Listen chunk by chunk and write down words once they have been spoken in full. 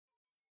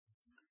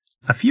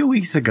A few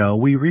weeks ago,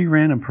 we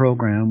reran a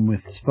program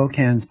with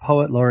Spokane's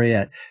Poet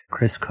Laureate,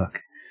 Chris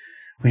Cook.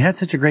 We had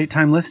such a great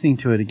time listening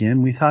to it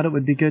again, we thought it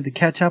would be good to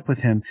catch up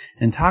with him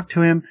and talk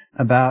to him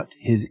about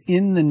his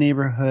In the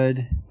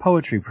Neighborhood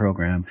poetry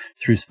program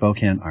through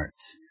Spokane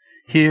Arts.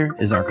 Here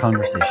is our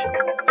conversation.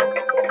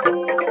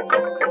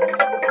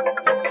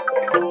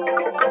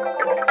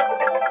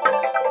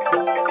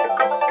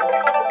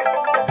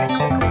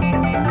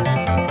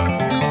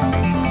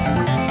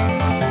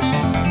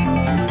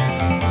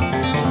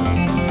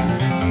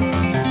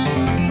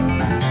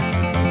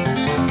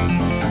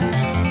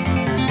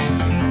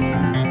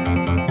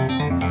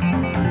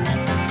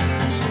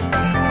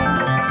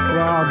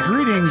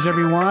 Greetings,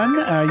 everyone.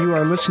 You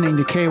are listening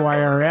to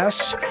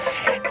KYRS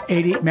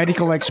 80,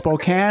 Medical Lake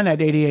Spokane at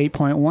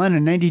 88.1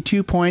 and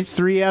 92.3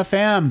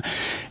 FM.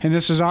 And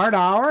this is Art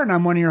Hour, and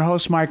I'm one of your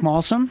hosts, Mike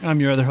Malsom. I'm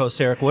your other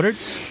host, Eric Woodard.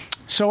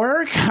 So,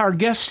 Eric, our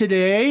guest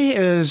today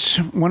is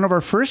one of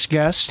our first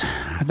guests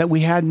that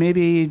we had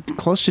maybe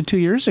close to 2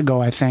 years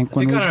ago, I think.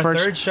 When we on our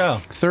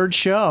third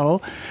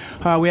show.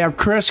 We have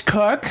Chris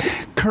Cook,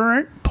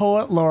 current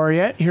Poet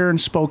Laureate here in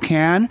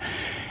Spokane.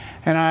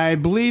 And I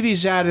believe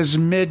he's at his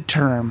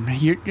midterm.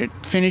 You're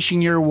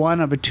finishing year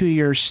one of a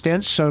 2-year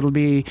stint, so it'll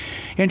be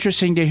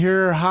interesting to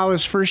hear how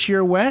his first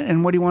year went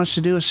and what he wants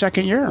to do his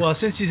second year. Well,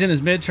 since he's in his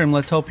midterm,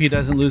 let's hope he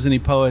doesn't lose any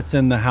poets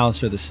in the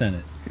House or the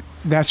Senate.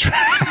 That's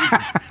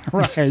right.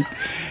 Right.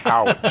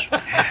 Ouch.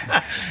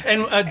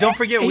 And don't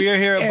forget, we are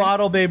here at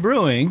Bottle Bay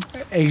Brewing.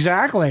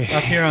 Exactly.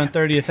 Up here on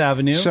 30th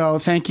Avenue. So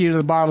thank you to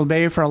the Bottle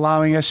Bay for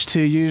allowing us to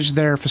use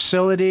their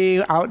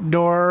facility,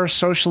 outdoor,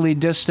 socially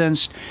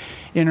distanced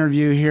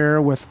interview here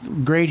with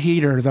great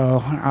heater, though,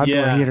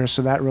 outdoor heater,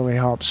 so that really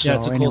helps. Yeah,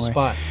 it's a cool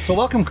spot. So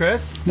welcome,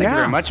 Chris. Thank you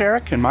very much,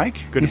 Eric and Mike.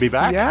 Good to be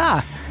back.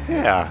 Yeah.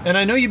 And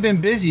I know you've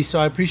been busy, so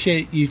I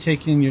appreciate you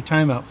taking your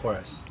time out for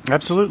us.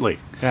 Absolutely.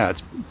 Yeah,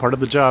 it's part of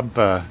the job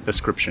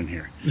description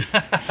here.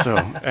 So,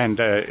 and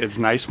it's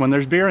nice when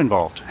there's beer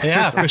involved.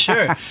 Yeah, for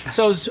sure.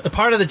 So as a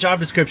part of the job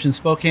description,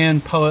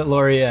 Spokane Poet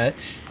Laureate.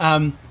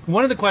 One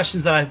of the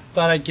questions that I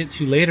thought I'd get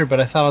to later, but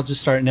I thought I'll just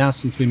start now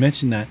since we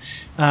mentioned that.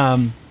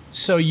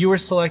 So you were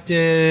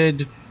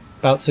selected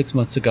about 6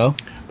 months ago.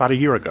 About a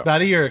year ago.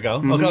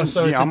 Mm-hmm. Okay,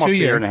 so it's almost a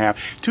 2-year. Year and a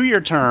half. 2-year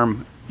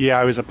term. Yeah,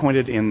 I was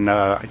appointed in,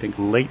 I think,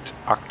 late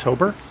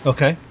October.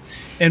 Okay.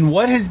 And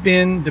what has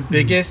been the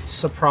biggest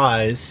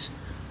surprise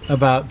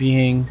about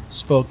being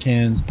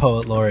Spokane's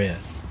Poet Laureate?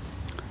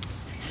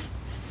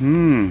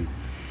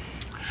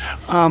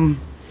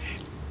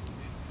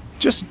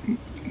 Just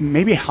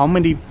maybe how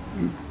many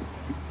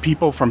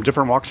people from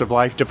different walks of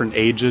life, different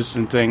ages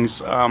and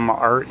things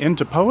are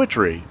into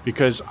poetry,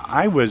 because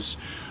I was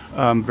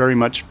very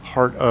much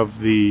part of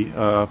the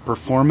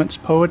performance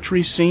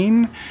poetry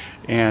scene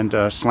and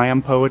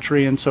slam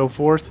poetry and so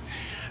forth.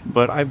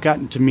 But I've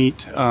gotten to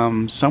meet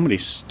so many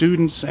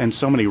students and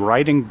so many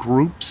writing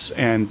groups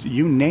and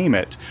you name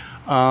it.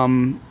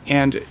 And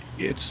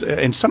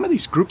some of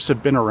these groups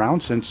have been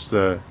around since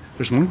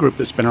there's one group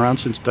that's been around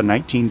since the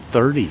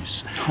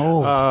 1930s.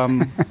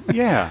 Oh.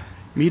 Yeah.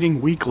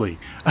 Meeting weekly.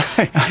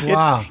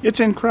 Wow. It's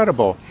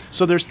incredible.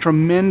 So there's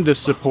tremendous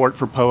support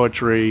for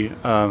poetry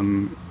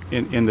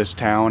in this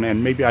town,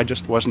 and maybe I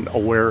just wasn't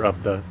aware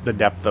of the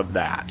depth of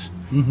that.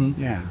 Mm-hmm.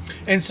 Yeah.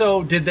 And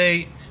so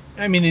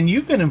and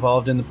you've been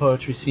involved in the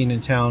poetry scene in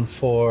town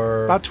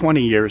for... About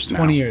 20 years now.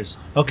 20 years.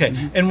 Okay.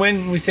 Mm-hmm. And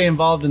when we say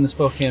involved in the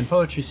Spokane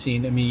poetry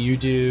scene,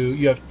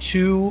 you have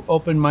 2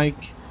 open mic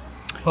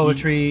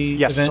poetry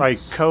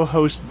events? I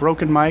co-host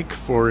Broken Mic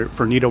for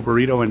Nito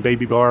Burrito and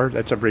Baby Bar.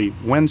 That's every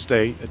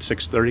Wednesday at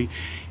 6:30.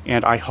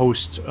 And I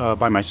host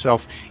by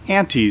myself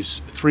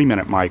Auntie's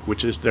 3-Minute Mic,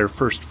 which is their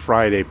first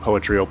Friday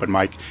poetry open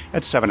mic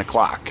at 7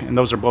 o'clock. And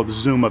those are both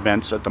Zoom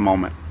events at the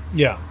moment.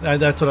 Yeah,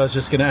 that's what I was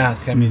just going to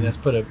ask. I mean, that's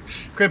put a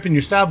crimp in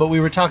your style. But we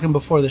were talking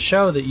before the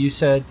show that you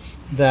said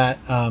that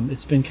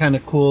it's been kind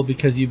of cool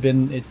because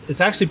it's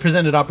actually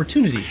presented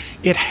opportunities.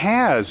 It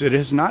has. It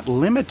has not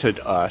limited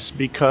us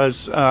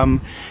because,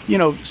 some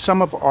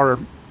of our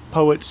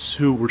poets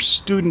who were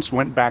students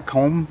went back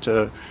home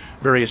to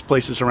various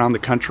places around the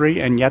country,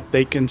 and yet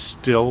they can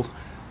still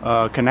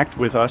connect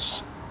with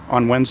us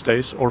on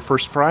Wednesdays or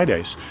First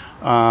Fridays.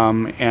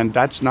 And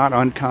that's not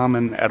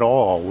uncommon at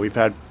all. We've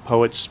had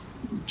poets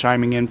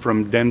chiming in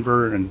from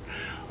Denver and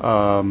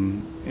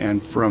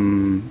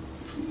from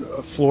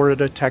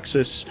Florida,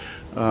 Texas,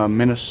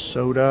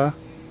 Minnesota,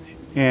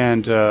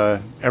 and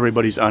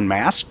everybody's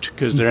unmasked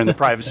because they're in the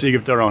privacy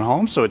of their own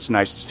home, so it's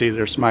nice to see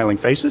their smiling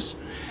faces.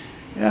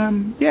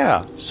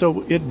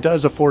 So it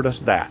does afford us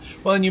that.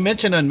 Well, and you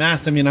mentioned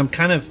unmasked. I mean, I'm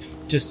kind of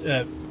just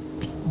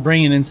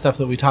bringing in stuff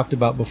that we talked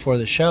about before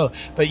the show,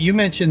 but you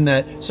mentioned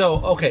that. So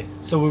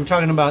we were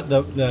talking about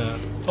the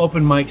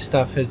open mic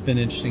stuff has been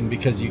interesting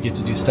because you get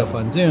to do stuff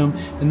on Zoom,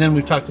 and then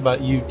we've talked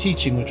about you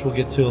teaching, which we'll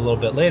get to a little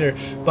bit later.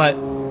 But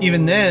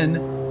even then,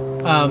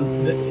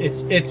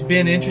 it's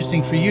been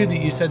interesting for you that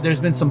you said there's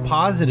been some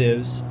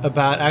positives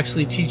about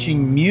actually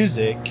teaching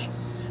music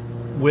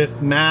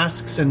with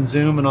masks and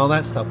Zoom and all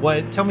that stuff.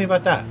 Tell me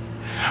about that.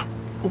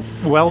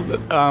 Well,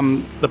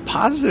 the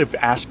positive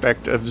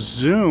aspect of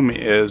Zoom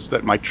is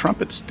that my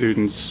trumpet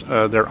students,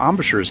 their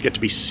embouchures, get to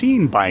be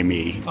seen by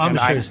me.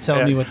 Embouchures,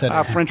 tell me what that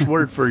is. A French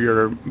word for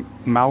your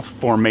mouth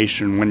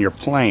formation when you're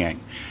playing.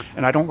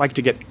 And I don't like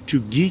to get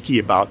too geeky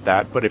about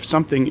that, but if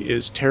something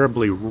is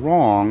terribly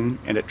wrong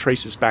and it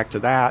traces back to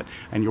that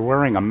and you're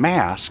wearing a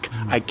mask,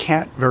 I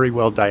can't very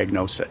well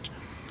diagnose it.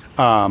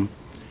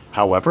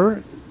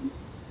 However,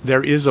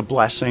 there is a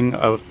blessing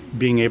of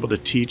being able to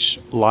teach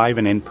live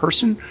and in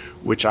person,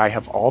 which I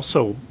have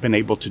also been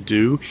able to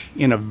do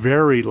in a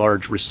very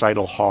large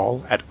recital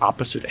hall at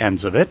opposite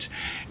ends of it.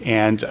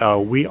 And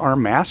we are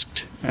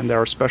masked, and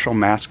there are special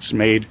masks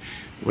made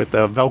with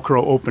a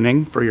Velcro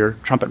opening for your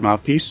trumpet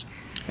mouthpiece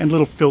and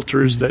little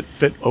filters that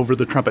fit over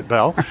the trumpet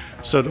bell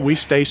so that we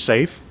stay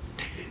safe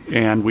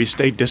and we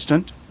stay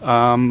distant.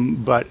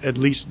 But at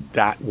least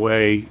that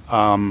way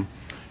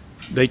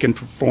they can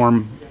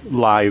perform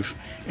live.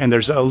 And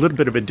there's a little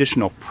bit of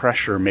additional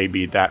pressure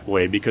maybe that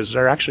way because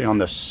they're actually on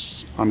the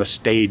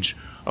stage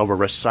of a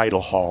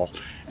recital hall.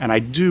 And I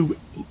do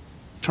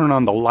turn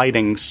on the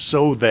lighting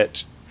so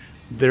that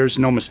there's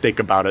no mistake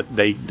about it.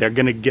 They're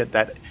going to get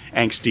that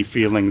angsty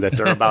feeling that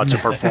they're about to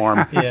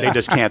perform. Yeah. They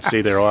just can't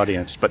see their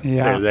audience, but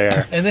they're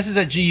there. And this is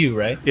at GU,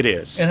 right? It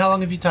is. And how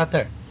long have you taught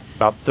there?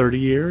 About 30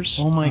 years.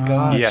 Oh my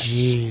gosh. Yes.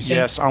 Jeez.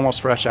 Yes,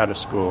 almost fresh out of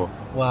school.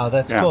 Wow,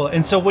 that's Yeah. cool.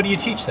 And so what do you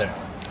teach there?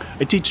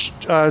 I teach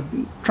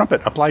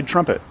trumpet, applied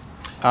trumpet.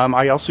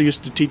 I also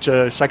used to teach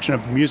a section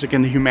of music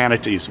in the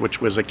humanities, which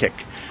was a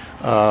kick.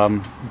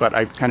 But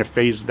I've kind of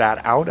phased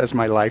that out as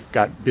my life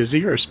got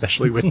busier,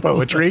 especially with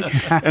poetry.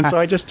 And so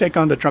I just take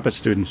on the trumpet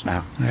students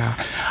now.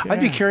 Yeah.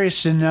 I'd be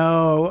curious to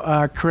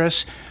know,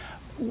 Chris,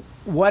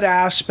 what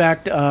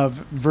aspect of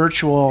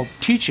virtual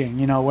teaching,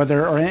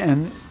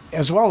 and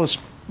as well as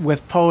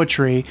with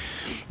poetry,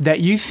 that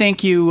you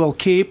think you will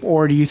keep,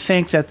 or do you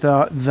think that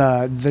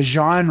the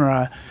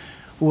genre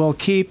will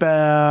keep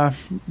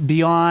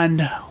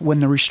beyond when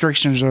the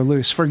restrictions are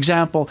loose? For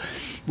example,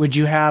 would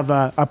you have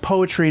a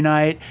poetry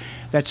night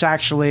that's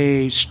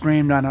actually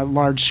streamed on a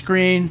large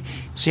screen,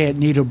 say at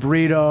Nito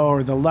Burrito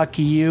or the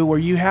Lucky You, where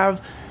you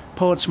have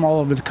poets from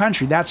all over the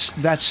country? That's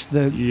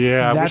the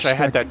Yeah, I that's wish I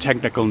had the- that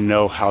technical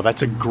know-how.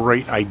 That's a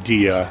great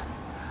idea.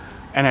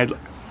 And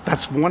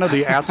that's one of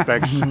the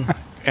aspects,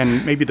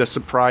 and maybe the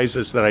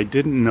surprises that I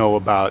didn't know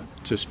about,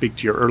 to speak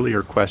to your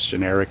earlier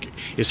question, Eric,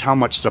 is how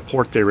much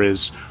support there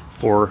is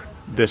for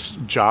this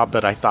job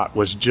that I thought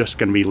was just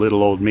going to be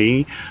little old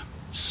me.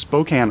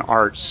 Spokane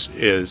Arts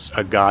is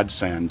a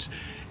godsend,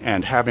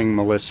 and having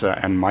Melissa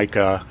and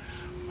Micah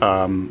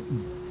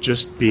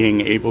just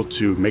being able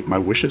to make my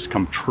wishes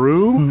come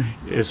true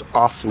is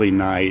awfully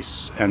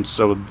nice. And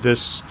so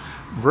this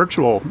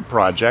virtual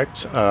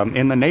project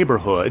in the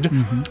neighborhood,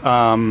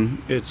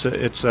 it's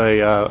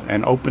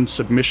an open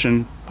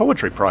submission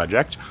poetry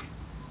project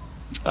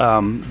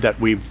that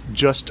we've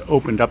just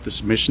opened up the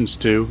submissions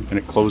to, and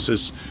it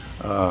closes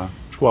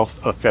 12th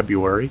of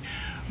February.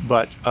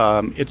 But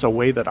it's a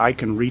way that I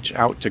can reach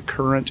out to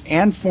current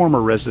and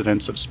former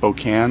residents of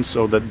Spokane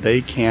so that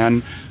they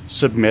can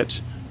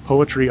submit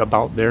poetry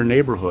about their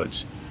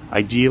neighborhoods.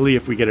 Ideally,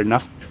 if we get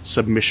enough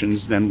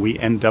submissions, then we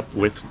end up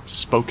with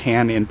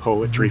Spokane in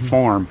poetry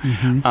form.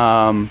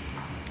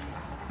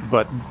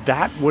 But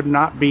that would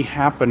not be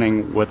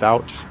happening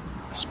without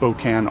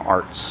Spokane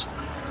Arts.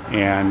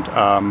 And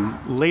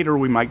later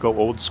we might go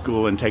old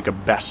school and take a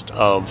best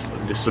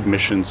of the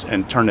submissions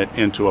and turn it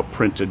into a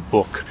printed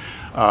book.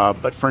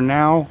 But for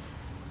now,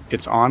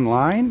 it's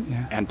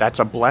online, and that's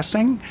a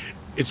blessing.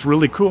 It's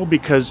really cool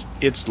because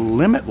it's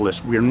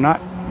limitless. We're not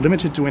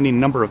limited to any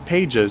number of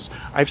pages.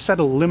 I've set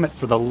a limit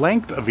for the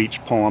length of each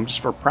poem just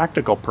for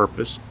practical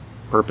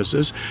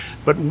purposes,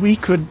 but we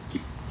could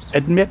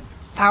admit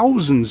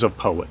thousands of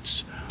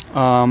poets.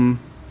 And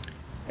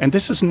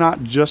this is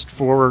not just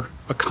for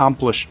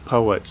accomplished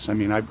poets. I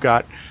mean, I've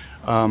got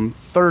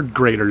third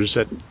graders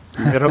at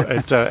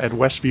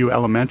Westview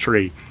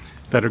Elementary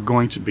that are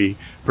going to be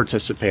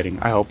participating.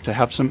 I hope to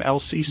have some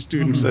LC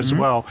students as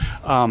well.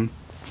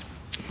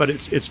 But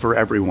it's for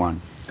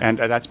everyone. And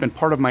that's been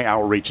part of my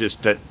outreach, is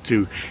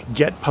to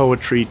get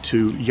poetry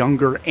to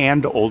younger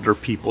and older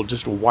people,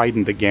 just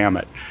widen the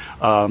gamut.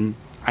 I'm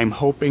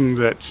hoping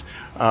that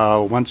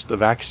once the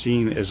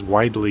vaccine is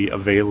widely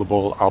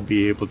available, I'll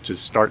be able to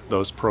start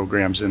those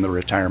programs in the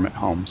retirement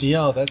homes.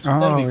 Yeah, that'd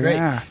be great.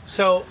 Yeah.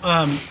 So,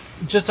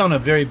 just on a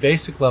very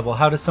basic level,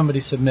 how does somebody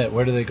submit?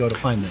 Where do they go to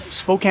find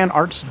this?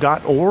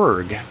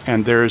 SpokaneArts.org,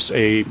 and there's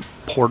a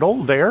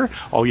portal there.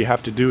 All you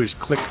have to do is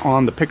click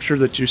on the picture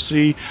that you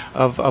see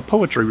of a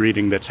poetry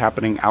reading that's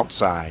happening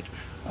outside,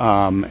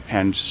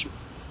 and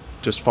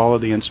just follow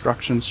the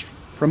instructions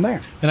from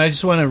there. And I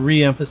just want to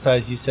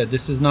re-emphasize, you said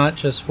this is not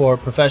just for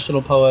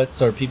professional poets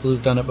or people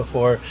who've done it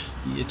before.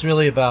 It's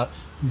really about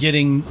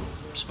getting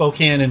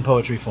Spokane in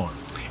poetry form.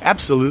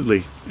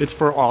 Absolutely. It's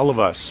for all of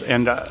us.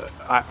 And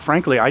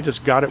frankly, I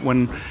just got it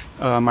when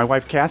my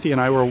wife Kathy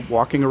and I were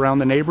walking around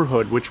the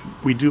neighborhood, which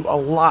we do a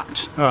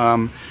lot.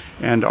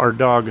 And our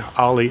dog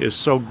Ollie is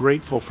so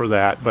grateful for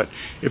that. But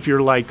if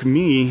you're like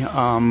me,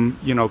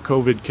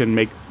 COVID can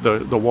make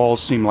the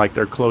walls seem like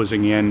they're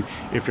closing in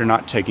if you're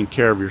not taking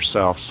care of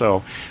yourself.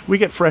 So we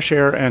get fresh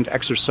air and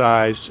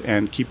exercise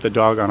and keep the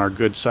dog on our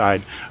good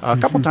side a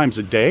couple times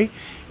a day.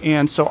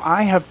 And so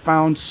I have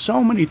found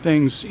so many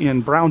things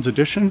in Brown's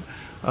Addition,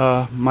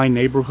 my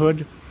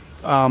neighborhood,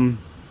 that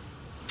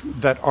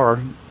are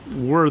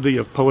worthy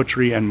of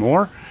poetry and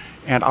more.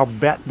 And I'll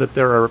bet that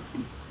there are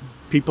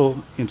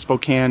people in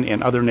Spokane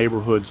and other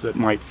neighborhoods that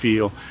might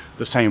feel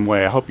the same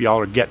way. I hope y'all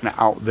are getting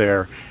out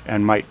there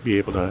and might be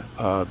able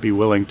to be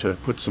willing to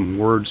put some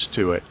words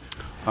to it.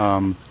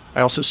 I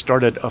also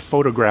started a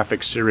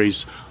photographic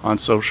series on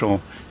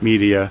social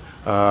media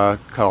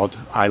called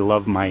I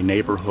Love My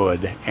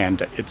Neighborhood,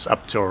 and it's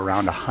up to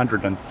around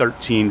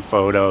 113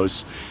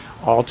 photos,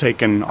 all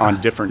taken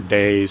on different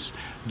days,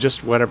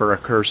 just whatever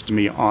occurs to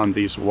me on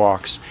these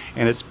walks.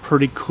 And it's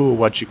pretty cool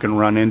what you can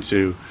run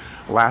into.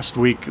 Last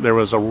week there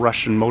was a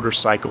Russian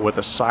motorcycle with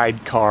a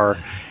sidecar,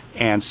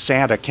 and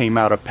Santa came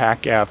out of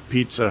Pac Ave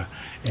Pizza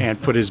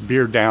and put his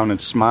beer down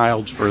and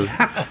smiled for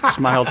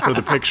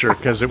the picture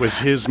because it was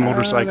his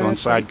motorcycle and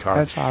sidecar.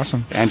 That's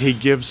awesome. And he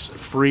gives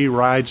free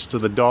rides to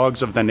the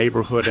dogs of the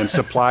neighborhood and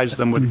supplies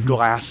them with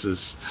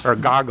glasses or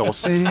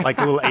goggles, like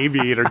little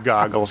aviator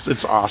goggles.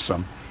 It's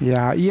awesome.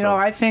 Yeah,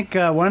 I think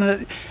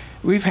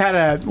we've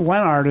had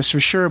one artist for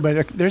sure,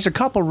 but there's a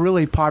couple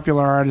really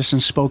popular artists in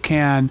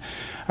Spokane.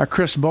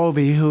 Chris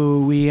Bovey,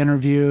 who we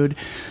interviewed,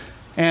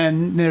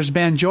 and there's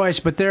Ben Joyce,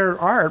 but their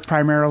art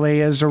primarily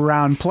is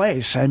around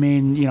place. I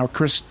mean,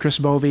 Chris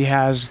Bovey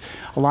has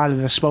a lot of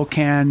the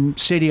Spokane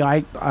city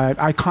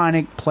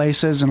iconic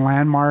places and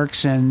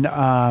landmarks, and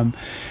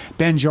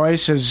Ben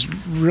Joyce has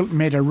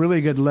made a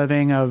really good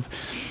living of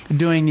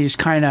doing these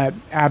kind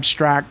of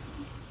abstract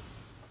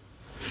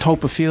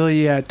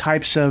topophilia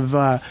types of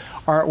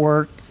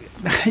artwork.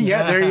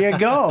 Yeah, there you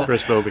go.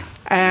 Chris Bovey.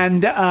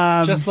 And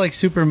just like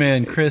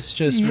Superman, Chris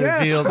just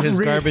revealed his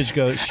garbage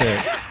goat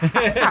shirt.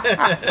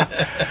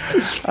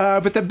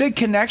 But the big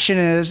connection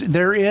is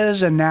there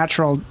is a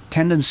natural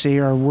tendency,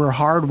 or we're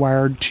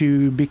hardwired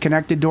to be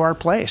connected to our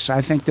place.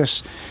 I think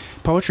this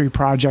poetry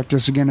project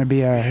is going to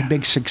be a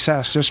big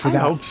success just for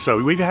that. I hope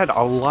so. We've had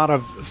a lot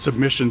of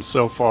submissions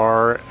so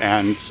far,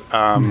 and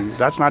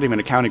that's not even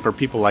accounting for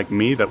people like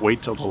me that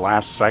wait till the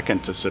last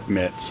second to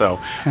submit.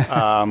 So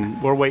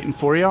we're waiting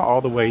for you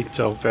all the way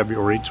till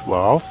February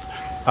 12th.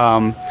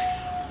 I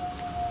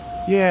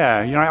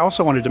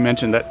also wanted to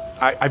mention that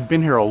I've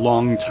been here a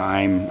long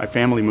time. My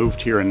family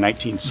moved here in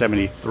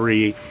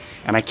 1973,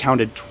 and I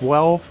counted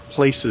 12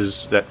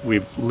 places that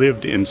we've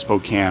lived in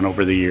Spokane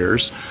over the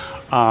years.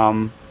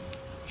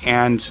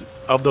 And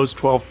of those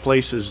 12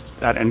 places,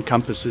 that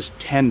encompasses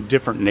 10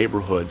 different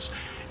neighborhoods.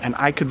 And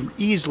I could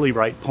easily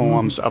write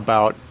poems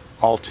about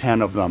all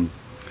 10 of them.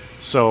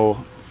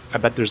 So I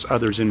bet there's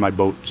others in my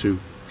boat, too.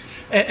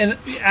 And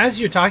as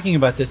you're talking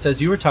about this,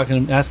 as you were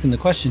asking the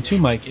question too,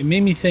 Mike, it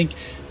made me think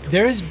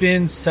there has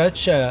been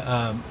such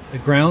a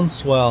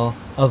groundswell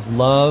of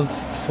love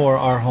for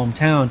our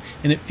hometown,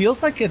 and it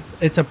feels like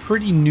it's a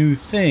pretty new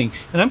thing.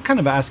 And I'm kind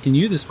of asking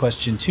you this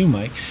question too,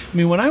 Mike. I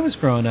mean, when I was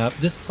growing up,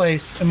 this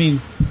place,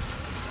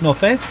 no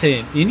offense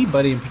to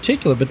anybody in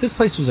particular, but this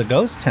place was a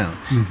ghost town.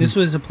 Mm-hmm. This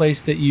was a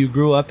place that you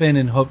grew up in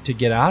and hoped to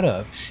get out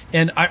of.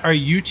 And are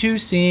you two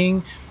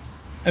seeing...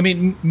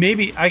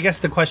 maybe, I guess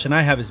the question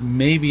I have is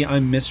maybe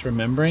I'm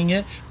misremembering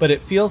it, but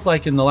it feels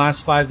like in the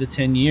last 5 to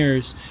 10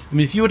 years,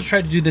 if you would have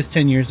tried to do this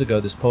 10 years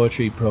ago, this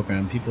poetry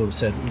program, people would have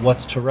said,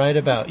 what's to write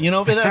about?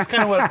 But that's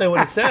kind of what they would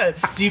have said.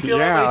 Do you feel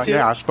that way too?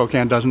 Yeah,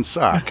 Spokane doesn't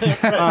suck.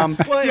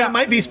 It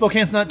might be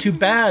Spokane's not too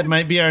bad,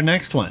 might be our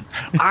next one.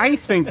 I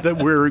think that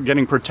we're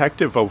getting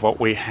protective of what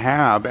we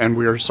have, and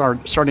we're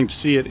starting to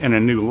see it in a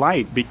new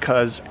light,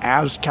 because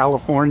as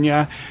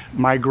California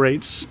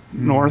migrates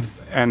north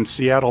and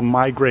Seattle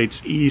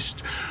migrates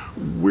east,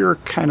 we're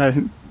kind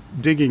of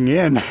digging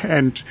in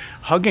and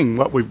hugging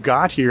what we've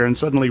got here and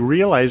suddenly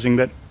realizing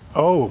that,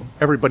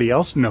 everybody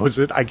else knows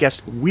it. I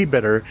guess we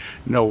better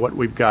know what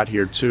we've got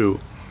here too.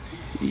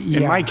 Yeah.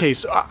 In my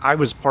case, I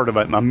was part of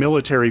a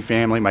military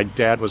family. My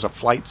dad was a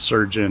flight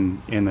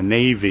surgeon in the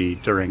Navy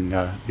during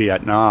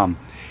Vietnam.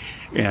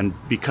 And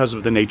because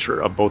of the nature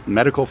of both the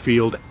medical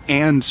field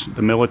and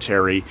the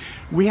military,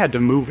 we had to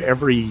move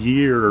every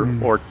year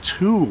or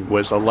two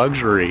was a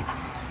luxury.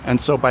 And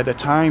so by the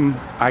time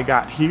I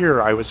got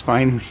here, I was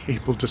finally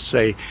able to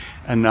say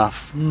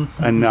enough.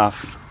 And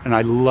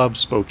I love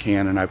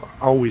Spokane, and I've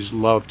always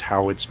loved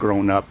how it's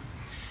grown up.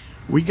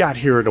 We got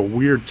here at a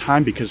weird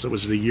time because it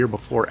was the year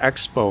before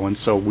Expo, and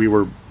so we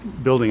were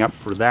building up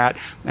for that,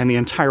 and the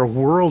entire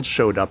world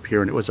showed up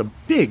here, and it was a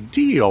big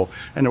deal,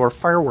 and there were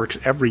fireworks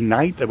every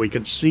night that we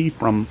could see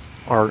from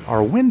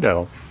our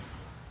window.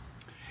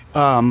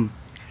 And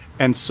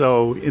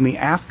so in the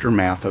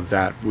aftermath of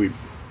that, we've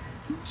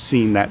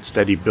seen that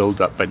steady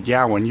build up. But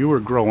yeah, when you were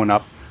growing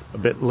up a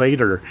bit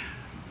later,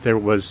 there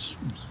was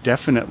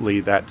definitely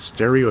that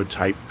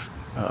stereotype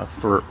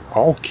for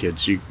all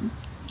kids. You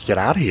get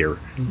out of here.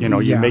 You know,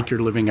 you Yeah. make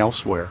your living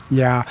elsewhere.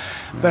 Yeah,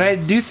 but I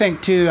do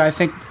think too. I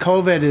think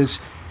COVID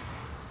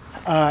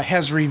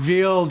has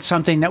revealed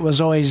something that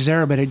was always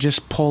there, but it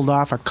just pulled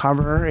off a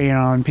cover, you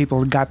know, and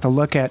people got to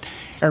look at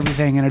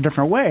everything in a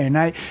different way. And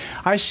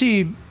I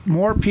see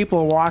more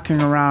people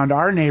walking around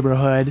our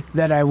neighborhood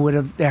that I would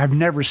have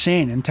never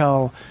seen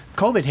until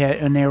COVID hit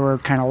and they were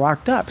kind of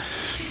locked up.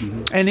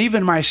 Mm-hmm. And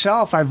even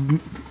myself,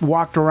 I've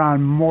walked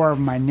around more of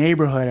my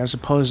neighborhood as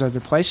opposed to other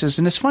places.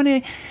 And it's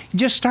funny, you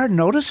just start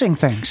noticing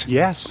things.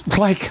 Yes.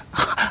 Like,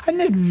 I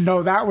didn't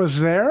know that was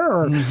there,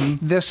 or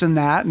this and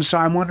that. And so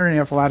I'm wondering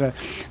if a lot of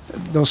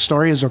those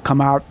stories will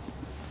come out,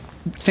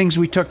 things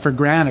we took for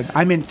granted.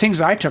 I mean,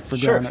 things I took for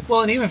granted.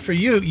 Well, and even for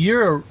you,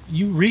 you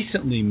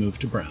recently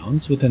moved to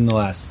Browns within the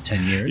last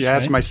 10 years. Yeah,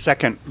 that's right? my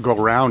second go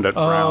round at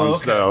Browns,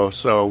 okay. though.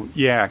 So,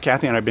 yeah,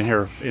 Kathy and I have been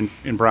here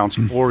in Browns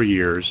 4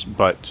 years,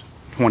 but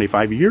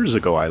 25 years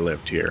ago I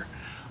lived here,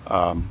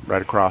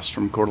 right across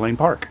from Coeur d'Alene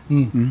Park.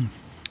 Mm-hmm.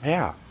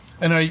 Yeah.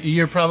 And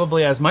you're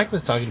probably, as Mike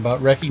was talking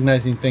about,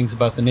 recognizing things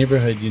about the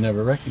neighborhood you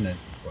never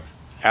recognized before.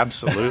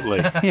 Absolutely.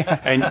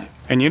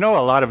 And you know,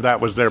 a lot of that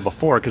was there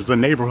before because the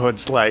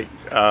neighborhood's like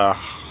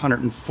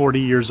 140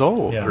 years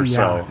old or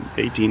so,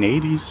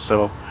 1880s.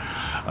 So,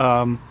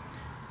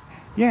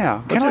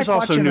 yeah, but Kinda there's like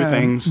also watching new a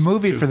things.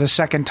 movie too. for the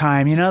second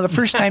time. You know, the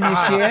first time you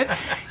see it,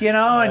 you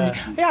know,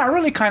 and I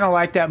really kind of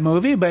liked that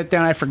movie, but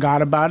then I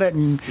forgot about it.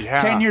 And Yeah.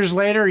 10 years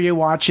later, you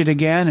watch it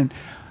again, and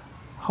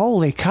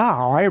holy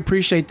cow, I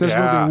appreciate this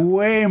Yeah. movie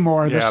way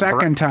more the Yeah,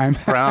 second time.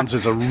 Browns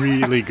is a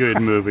really good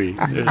movie.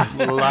 There's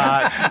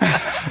lots.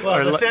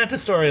 Well, the Santa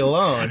story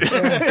alone.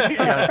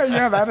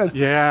 Yeah, that is.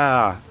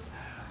 Yeah.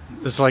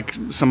 It's like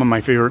some of my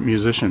favorite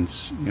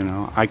musicians, you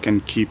know. I can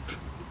keep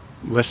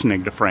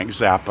listening to Frank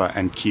Zappa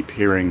and keep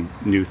hearing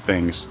new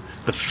things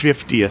the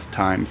 50th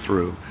time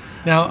through.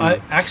 Now, I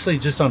actually,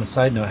 just on a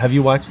side note, have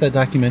you watched that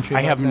documentary?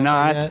 I about have Santa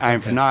not. yet? I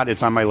have Okay. not.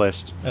 It's on my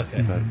list.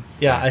 Okay.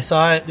 Yeah, I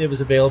saw it. It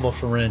was available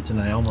for rent,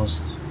 and I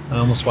almost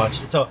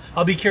watched it. So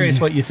I'll be curious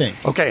what you think.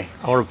 Okay,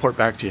 I'll report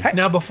back to you.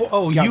 Now,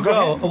 before Yeah, you go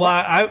go, ahead.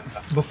 well,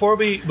 before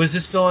was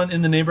this still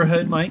in the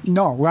neighborhood, Mike?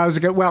 No,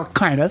 well,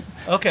 kind of.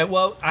 Okay,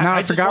 well, Now I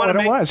just forgot wanna what it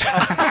make- was.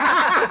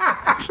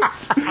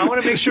 I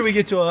want to make sure we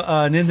get to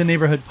an in the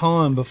neighborhood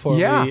poem before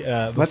Yeah.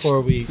 we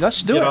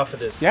Let's do get it. off of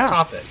this Yeah.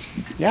 topic.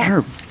 Yeah.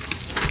 Sure.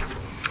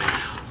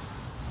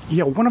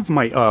 Yeah, one of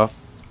my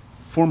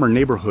former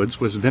neighborhoods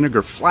was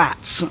Vinegar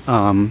Flats.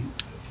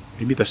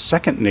 Maybe the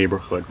second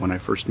neighborhood when I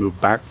first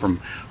moved back from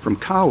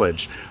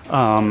college.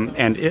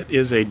 And it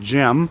is a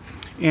gem.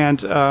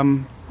 And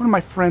one of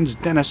my friends,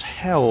 Dennis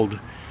Held,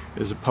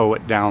 is a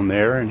poet down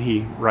there, and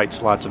he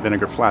writes lots of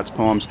Vinegar Flats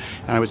poems.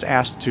 And I was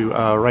asked to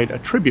write a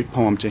tribute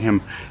poem to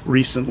him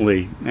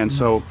recently. And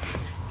so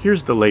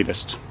here's the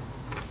latest.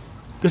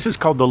 This is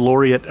called The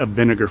Laureate of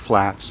Vinegar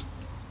Flats.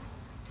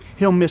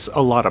 He'll miss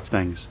a lot of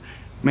things,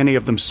 many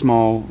of them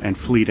small and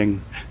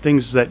fleeting,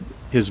 things that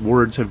his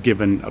words have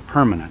given a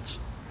permanence.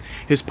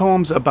 His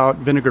poems about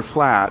Vinegar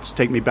Flats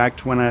take me back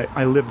to when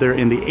I lived there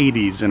in the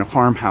 80s in a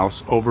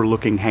farmhouse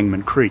overlooking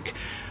Hangman Creek.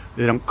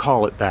 They don't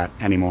call it that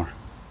anymore.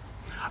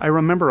 I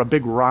remember a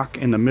big rock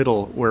in the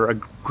middle where a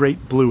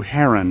great blue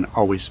heron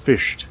always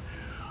fished.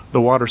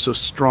 The water so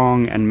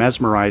strong and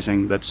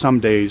mesmerizing that some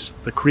days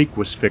the creek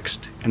was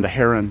fixed and the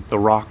heron, the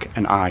rock,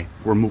 and I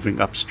were moving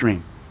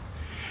upstream.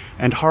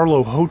 And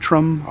Harlow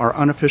Hotrum, our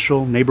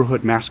unofficial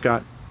neighborhood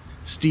mascot,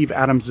 Steve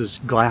Adams's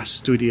glass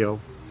studio,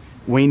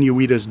 Wayne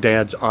Uita's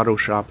dad's auto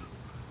shop,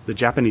 the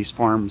Japanese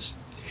farms,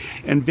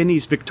 and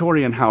Vinny's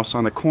Victorian house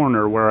on the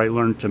corner where I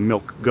learned to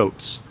milk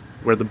goats,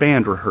 where the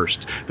band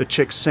rehearsed, the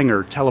chick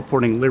singer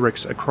teleporting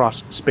lyrics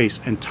across space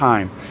and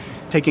time,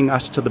 taking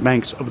us to the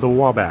banks of the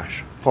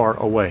Wabash, far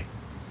away,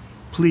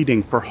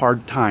 pleading for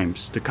hard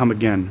times to come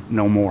again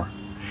no more.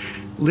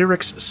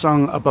 Lyrics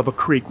sung above a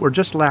creek where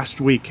just last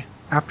week,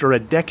 after a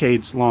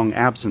decades-long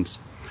absence,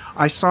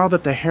 I saw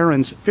that the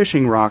heron's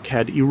fishing rock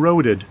had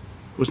eroded,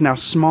 was now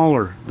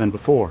smaller than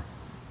before.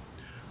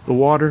 The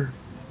water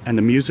and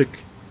the music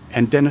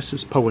and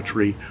Dennis's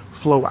poetry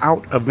flow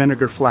out of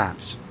Vinegar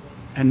Flats,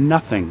 and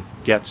nothing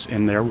gets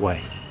in their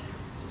way.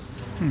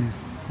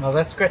 Well,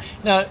 that's great.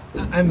 Now,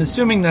 I'm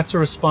assuming that's a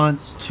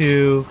response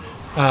to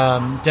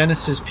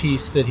Dennis's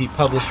piece that he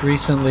published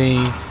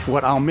recently.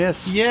 What I'll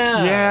miss.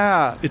 Yeah.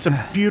 Yeah. It's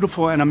a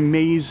beautiful and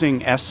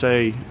amazing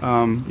essay.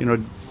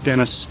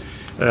 Dennis,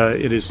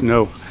 it is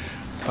no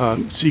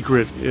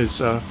secret, is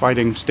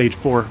fighting stage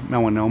 4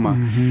 melanoma.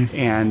 Mm-hmm.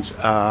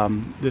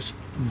 And this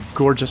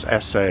gorgeous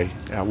essay,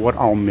 What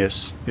I'll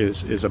Miss,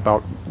 is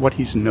about what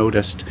he's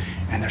noticed.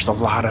 And there's a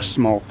lot of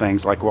small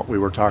things like what we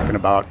were talking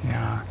about,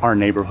 our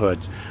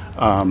neighborhoods.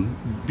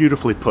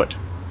 Beautifully put.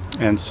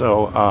 And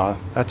so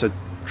that's a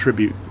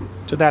tribute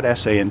to that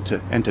essay and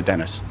to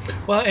Dennis.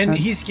 Well, and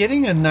he's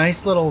getting a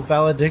nice little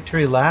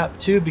valedictory lap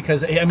too,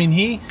 because I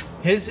mean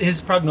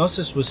his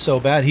prognosis was so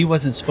bad he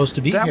wasn't supposed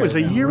to be that here. was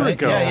a then, year right?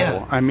 ago.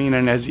 Yeah. I mean,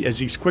 and as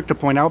he's quick to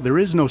point out, there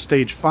is no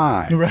stage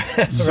 5.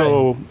 Right.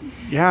 So,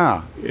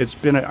 Yeah, it's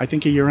been, I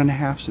think, a year and a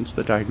half since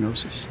the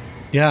diagnosis.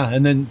 Yeah,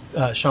 and then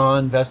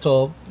Sean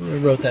Vestal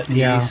wrote that piece.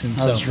 Yeah, and that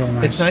so was real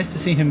nice. It's nice to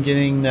see him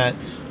getting that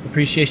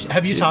appreciation.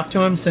 Have you talked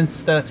to him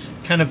since the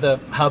kind of the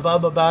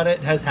hubbub about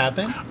it has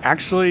happened?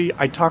 Actually,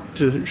 I talked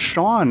to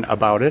Sean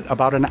about it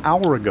about an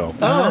hour ago.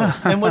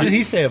 Oh, and what did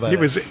he say about it?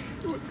 He was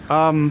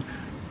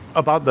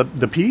about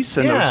the piece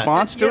and the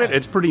response to it.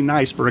 It's pretty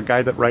nice for a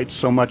guy that writes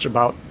so much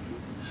about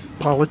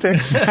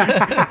politics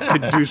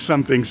to do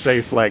something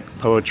safe like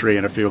poetry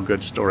and a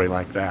feel-good story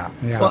like that.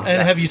 Yeah. Well,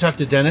 and have you talked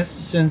to Dennis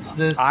since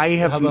this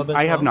hubbub as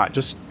I have well? not,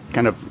 just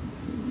kind of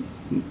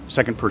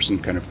second person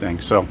kind of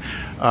thing. So,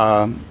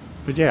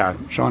 but yeah,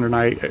 Sean and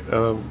I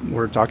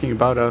were talking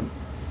about a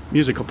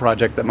musical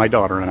project that my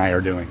daughter and I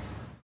are doing.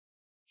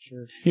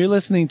 You're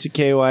listening to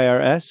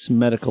KYRS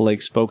Medical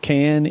Lake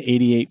Spokane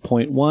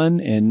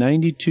 88.1 and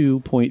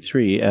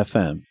 92.3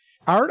 FM.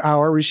 Art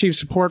Hour receives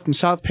support from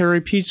South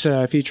Perry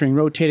Pizza, featuring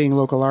rotating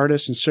local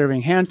artists and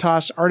serving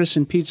hand-tossed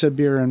artisan pizza,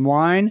 beer, and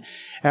wine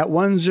at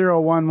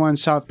 1011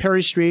 South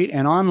Perry Street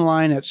and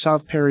online at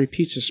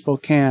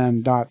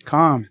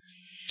southperrypizzaspokane.com.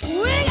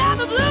 We got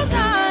the blues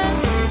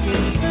time.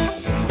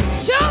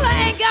 Surely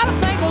ain't got a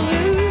thing to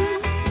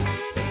lose.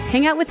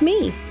 Hang out with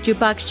me,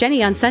 Jukebox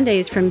Jenny, on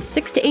Sundays from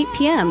 6 to 8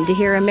 p.m. to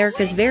hear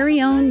America's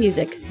very own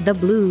music, the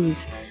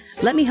blues.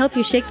 Let me help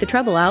you shake the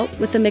trouble out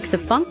with a mix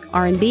of funk,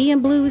 R&B,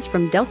 and blues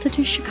from Delta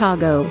to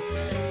Chicago.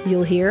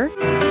 You'll hear...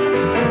 And...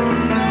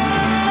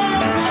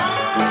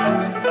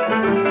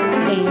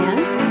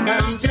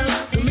 I'm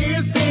just a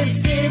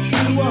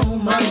Mississippi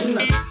woman.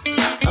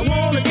 I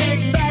want to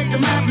take back to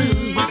my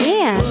blues.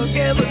 And... Work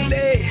every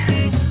day,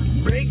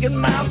 breaking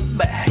my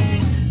back,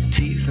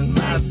 chasing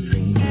my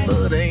dreams,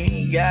 but I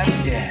ain't got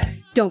jack.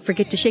 Don't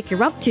forget to shake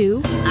your rump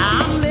to...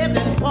 I'm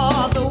living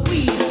for the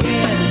weekend.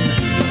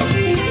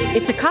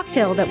 It's a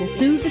cocktail that will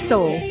soothe the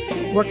soul.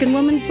 Working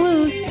Woman's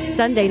Blues,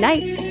 Sunday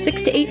nights,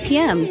 6 to 8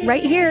 p.m.,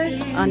 right here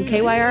on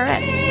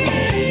KYRS.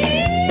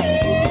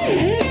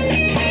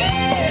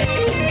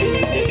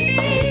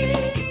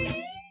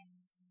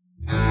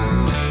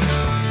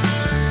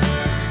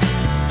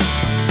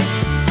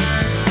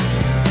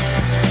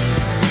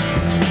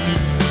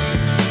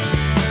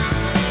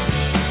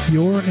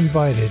 You're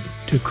invited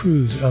to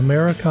cruise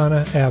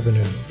Americana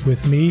Avenue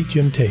with me,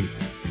 Jim Tate,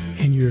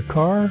 in your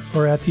car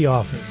or at the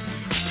office,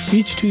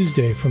 each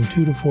Tuesday from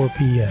 2 to 4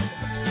 p.m.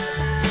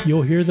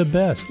 You'll hear the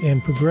best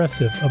and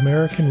progressive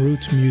American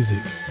roots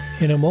music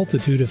in a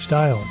multitude of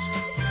styles.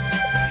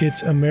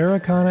 It's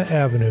Americana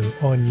Avenue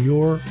on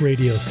your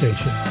radio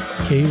station,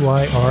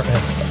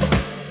 KYRS.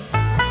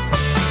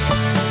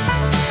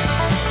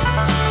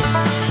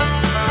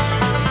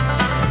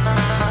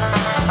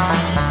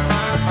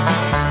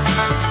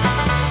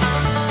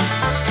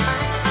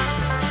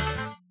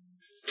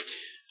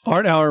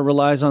 Art Hour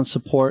relies on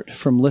support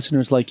from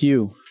listeners like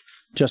you.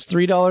 Just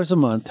 $3 a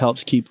month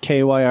helps keep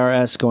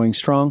KYRS going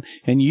strong,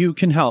 and you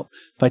can help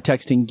by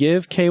texting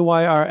GIVE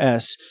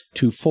KYRS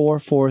to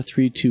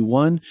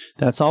 44321.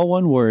 That's all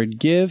one word,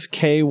 GIVE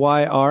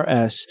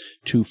KYRS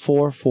to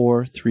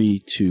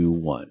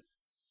 44321.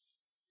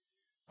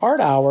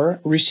 Art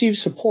Hour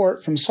receives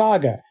support from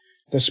Saga,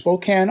 the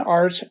Spokane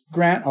Arts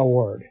Grant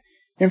Award.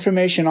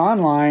 Information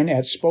online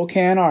at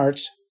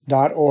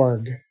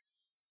SpokaneArts.org.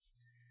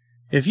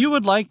 If you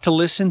would like to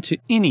listen to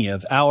any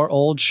of our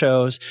old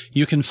shows,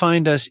 you can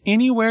find us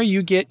anywhere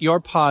you get your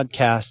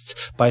podcasts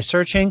by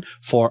searching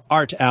for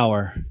Art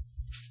Hour.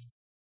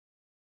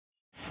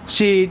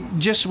 See,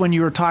 just when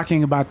you were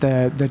talking about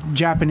the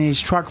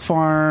Japanese truck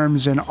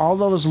farms and all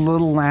those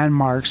little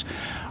landmarks,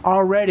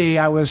 already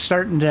I was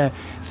starting to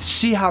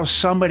see how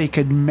somebody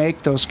could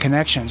make those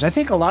connections. I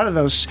think a lot of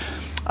those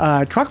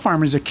truck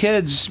farmers, the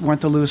kids went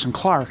to Lewis and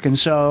Clark, and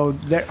so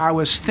I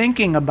was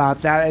thinking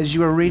about that as you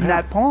were reading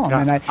that poem.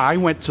 Yeah, And I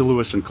went to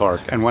Lewis and Clark,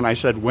 and when I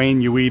said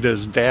Wayne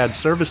Ueda's dad's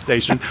service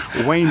station,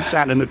 Wayne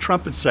sat in the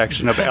trumpet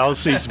section of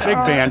LC's big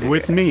band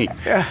with me,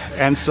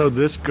 and so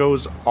this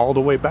goes all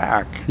the way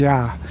back.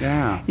 Yeah.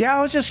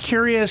 I was just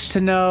curious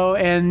to know,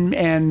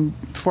 and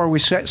before we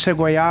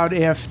segue out,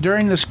 if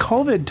during this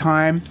COVID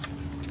time,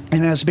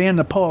 and as being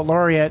the poet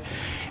laureate,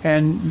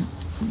 and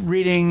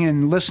reading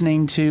and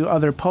listening to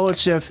other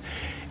poets, if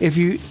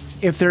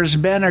there's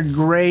been a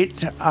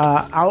great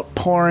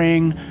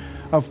outpouring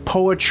of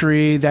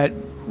poetry that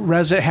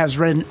has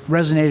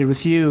resonated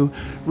with you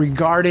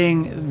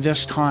regarding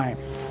this time.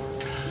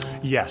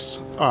 Yes,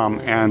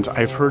 and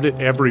I've heard it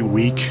every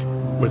week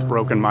with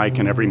Broken Mike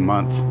and every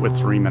month with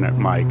 3 Minute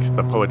Mike,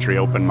 the poetry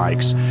open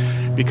mics,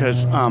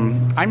 because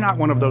I'm not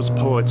one of those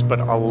poets,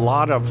 but a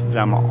lot of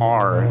them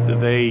are.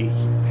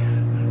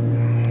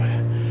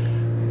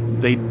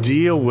 They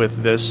deal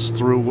with this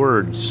through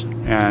words,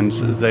 and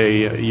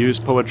they use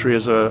poetry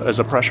as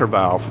a pressure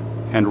valve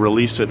and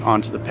release it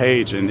onto the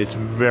page, and it's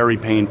very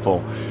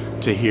painful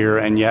to hear,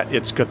 and yet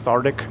it's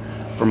cathartic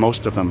for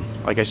most of them.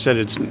 Like I said,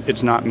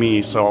 it's not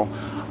me, so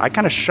I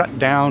kind of shut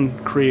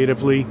down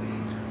creatively,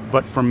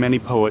 but for many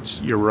poets,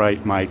 you're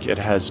right, Mike, it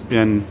has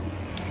been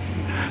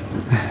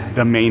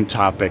the main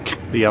topic,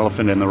 the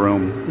elephant in the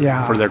room,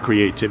 Yeah. for their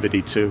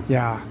creativity too.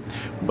 Yeah.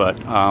 But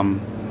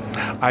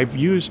I've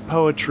used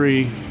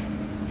poetry,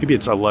 maybe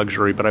it's a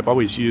luxury, but I've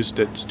always used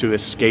it to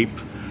escape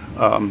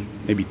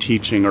maybe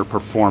teaching or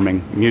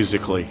performing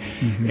musically.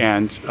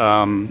 And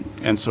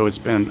so it's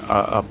been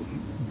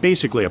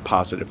basically a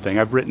positive thing.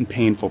 I've written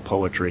painful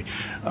poetry,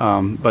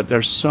 but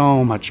there's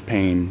so much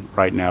pain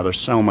right now. There's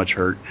so much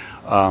hurt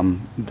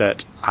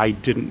that I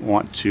didn't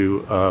want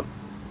to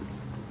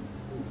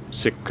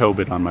sick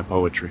COVID on my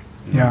poetry.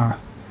 Yeah.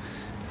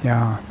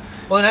 Yeah.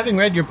 Well, and having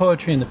read your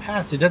poetry in the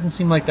past, it doesn't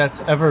seem like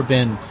that's ever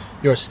been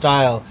your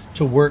style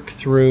to work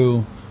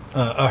through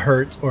a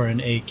hurt or an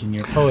ache in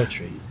your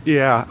poetry.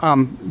 Yeah,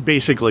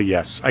 basically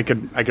yes. I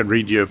could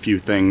read you a few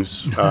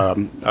things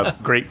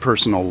of great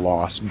personal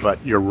loss, but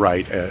you're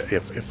right.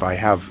 If I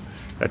have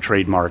a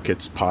trademark,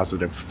 it's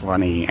positive,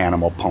 funny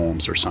animal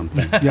poems or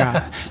something.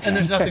 Yeah. And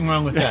there's nothing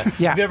wrong with that.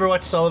 Yeah. Have you ever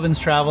watched Sullivan's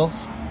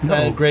Travels?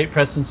 That great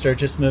Preston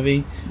Sturges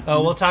movie.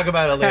 Oh, we'll talk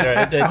about it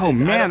later. Oh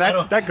man,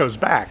 that goes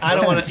back. I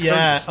don't want to.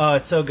 Yeah. Oh,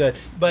 it's so good.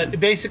 But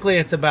basically,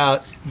 it's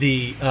about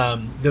the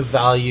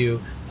value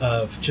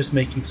of just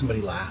making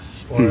somebody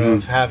laugh or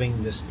of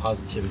having this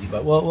positivity.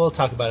 But we'll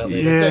talk about it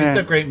later. Yeah. It's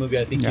a great movie.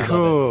 I think you love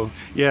Cool.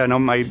 Yeah. No,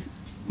 my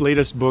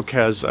latest book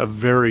has a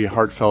very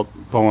heartfelt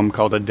poem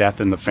called "A Death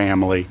in the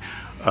Family,"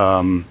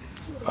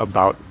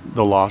 about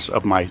the loss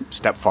of my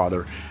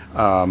stepfather,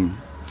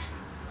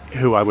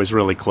 who I was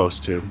really close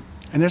to.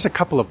 And there's a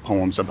couple of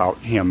poems about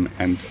him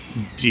and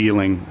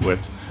dealing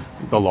with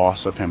the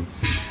loss of him.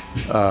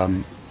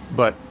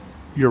 But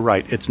you're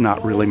right, it's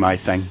not really my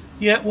thing.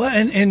 Yeah, well,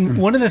 and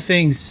one of the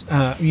things,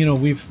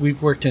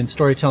 we've worked in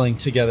storytelling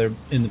together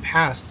in the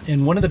past,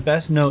 and one of the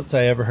best notes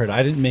I ever heard,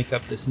 I didn't make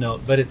up this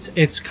note, but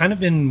it's kind of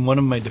been one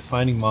of my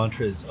defining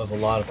mantras of a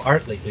lot of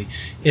art lately,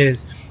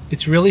 is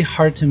it's really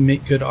hard to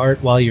make good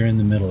art while you're in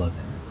the middle of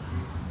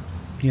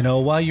it. You know,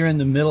 while you're in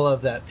the middle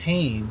of that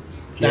pain,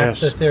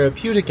 that's Yes. the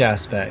therapeutic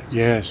aspect.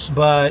 Yes.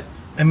 But,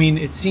 I mean,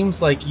 it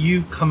seems like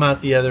you come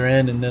out the other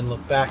end and then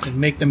look back and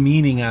make the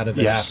meaning out of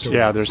it Yes. afterwards.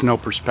 Yeah, there's no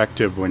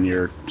perspective when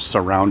you're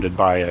surrounded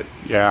by it.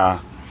 Yeah.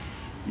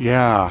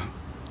 Yeah.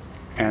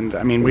 And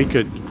I mean, we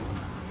could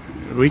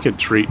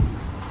treat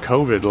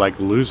COVID like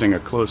losing a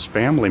close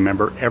family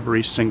member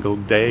every single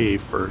day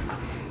for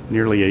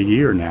nearly a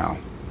year now,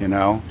 you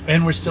know?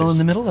 And we're still in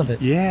the middle of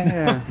it.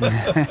 Yeah.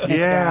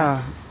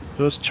 Yeah.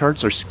 Those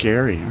charts are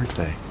scary, aren't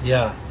they?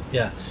 Yeah,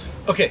 yeah.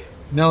 Okay,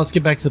 now let's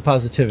get back to the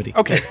positivity.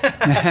 Okay.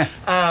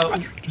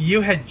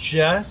 You had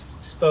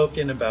just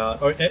spoken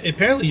about, or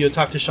apparently you had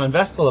talked to Sean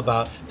Vestal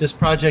about this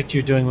project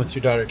you're doing with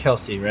your daughter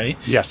Kelsey, right?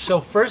 Yes. So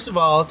first of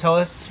all, tell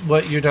us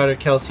what your daughter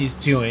Kelsey's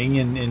doing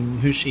and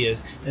who she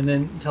is, and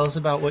then tell us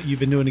about what you've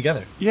been doing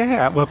together.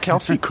 Yeah, well,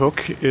 Kelsey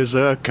Cook is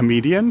a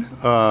comedian,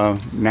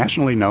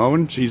 nationally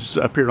known. She's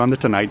appeared on The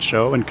Tonight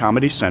Show and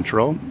Comedy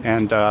Central,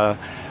 and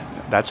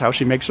that's how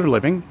she makes her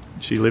living.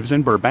 She lives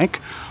in Burbank,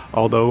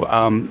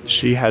 although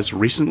she has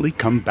recently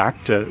come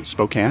back to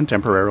Spokane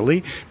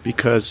temporarily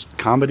because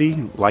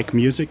comedy, like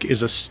music,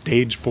 is a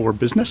stage 4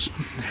 business,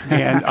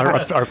 and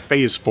our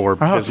phase 4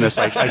 business,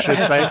 I should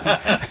say.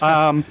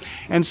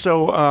 And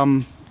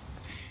so,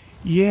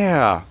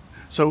 yeah.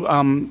 So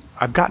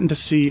I've gotten to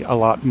see a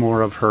lot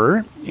more of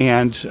her,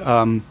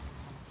 and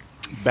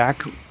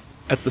back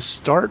at the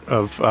start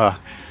of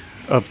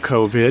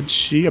COVID,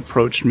 she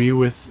approached me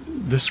with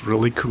this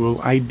really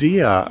cool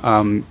idea,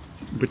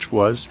 which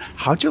was,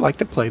 how'd you like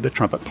to play the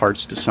trumpet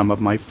parts to some of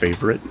my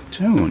favorite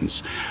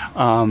tunes?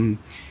 And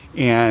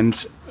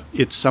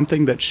it's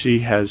something that she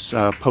has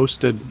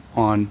posted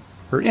on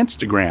her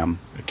Instagram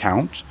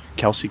account,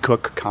 Kelsey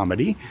Cook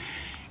Comedy.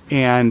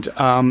 And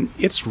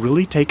it's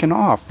really taken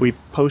off. We've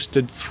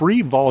posted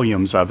 3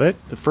 volumes of it.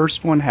 The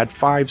first one had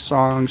 5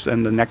 songs,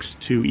 and the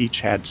next 2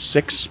 each had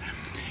 6.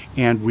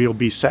 And we'll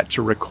be set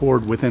to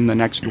record within the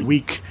next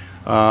week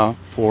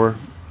for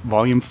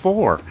volume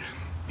 4.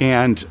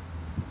 And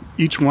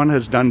each one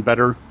has done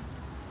better.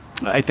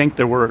 I think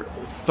there were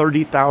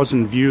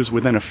 30,000 views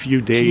within a few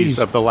days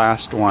of the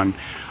last one.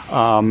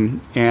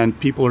 And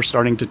people are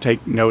starting to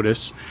take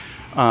notice.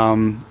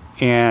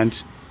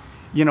 And,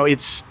 you know,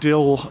 it's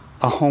still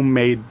a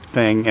homemade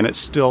thing, and it's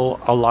still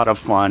a lot of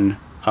fun.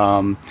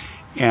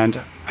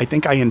 And I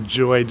think I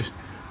enjoyed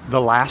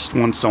the last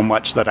one so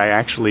much that I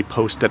actually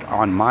posted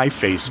on my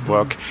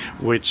Facebook,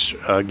 which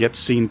gets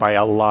seen by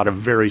a lot of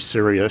very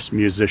serious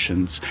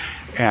musicians.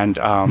 And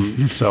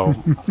so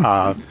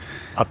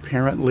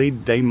apparently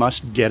they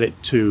must get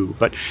it too.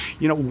 But,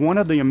 you know, one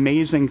of the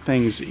amazing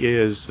things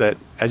is that,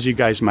 as you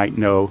guys might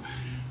know,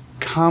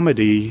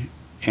 comedy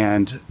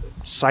and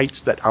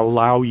sites that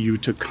allow you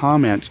to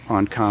comment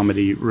on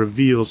comedy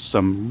reveals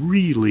some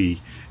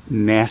really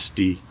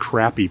nasty,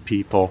 crappy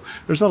people.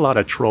 There's a lot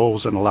of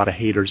trolls and a lot of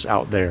haters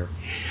out there.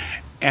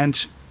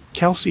 And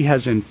Kelsey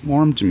has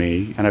informed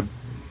me, and I've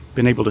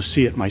been able to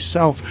see it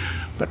myself,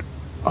 but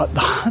the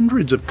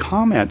hundreds of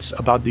comments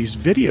about these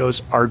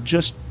videos are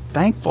just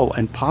thankful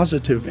and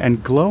positive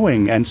and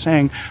glowing and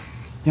saying,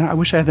 I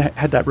wish I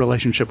had that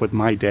relationship with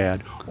my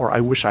dad, or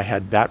I wish I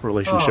had that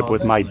relationship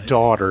with my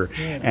daughter.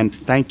 Yeah. And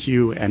thank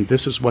you, and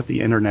this is what the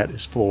internet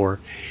is for,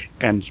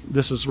 and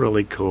this is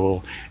really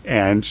cool.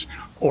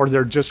 Or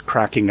they're just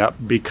cracking up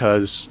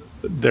because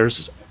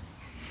there's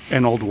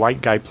an old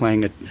white guy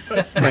playing a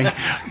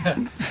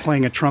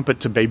trumpet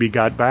to "Baby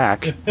Got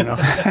Back."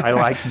 I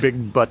like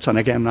big butts, and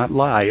I cannot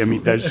lie. I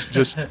mean, there's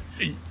just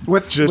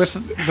with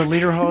the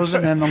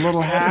lederhosen and the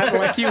little hat,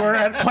 like you were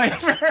at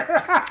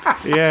Playfair.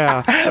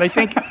 Yeah, but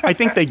I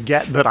think they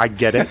get that I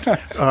get it.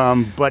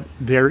 But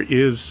there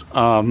is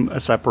a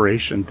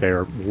separation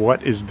there.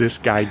 What is this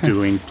guy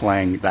doing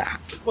playing that?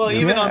 Well,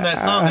 even on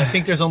that song, I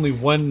think there's only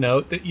one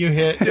note that you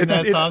hit in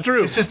that song. It's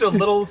true. It's just a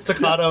little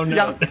staccato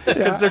note.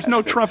 Because there's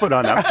no trumpet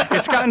on that.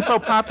 It's gotten so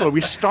popular.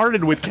 We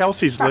started with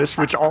Kelsey's List,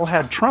 which all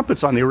had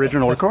trumpets on the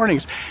original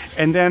recordings.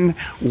 And then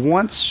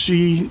once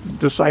she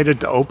decided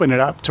to open it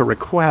up to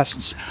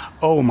requests,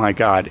 oh my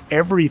God,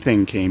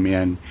 everything came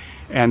in.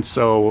 And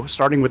so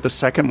starting with the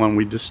second one,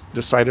 we just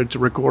decided to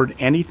record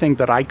anything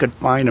that I could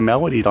find a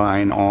melody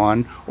line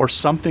on or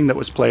something that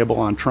was playable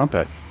on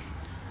trumpet.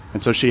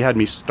 And so she had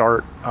me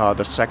start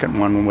the second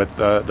one with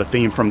the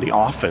theme from The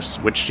Office,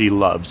 which she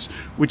loves,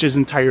 which is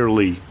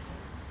entirely,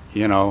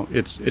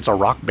 it's a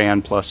rock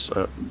band plus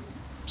a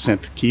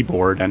synth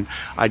keyboard. And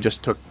I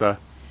just took the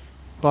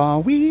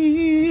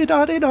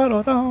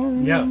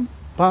ba-wee-da-dee-da-da-dum,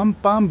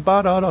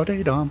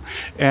 bum-bum-ba-da-da-dee-dum,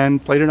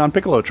 and played it on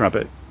piccolo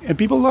trumpet. And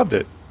people loved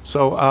it.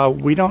 So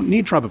we don't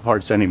need trumpet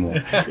parts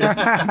anymore.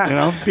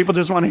 People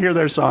just want to hear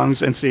their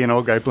songs and see an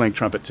old guy playing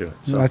trumpet to it.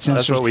 So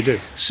that's what we do.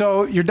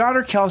 So your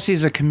daughter Kelsey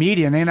is a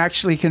comedian and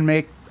actually can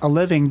make a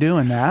living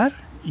doing that.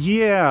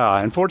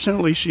 Yeah.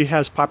 Unfortunately, she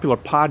has popular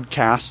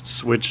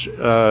podcasts which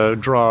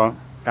draw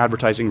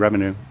advertising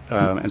revenue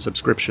and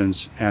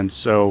subscriptions. And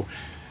so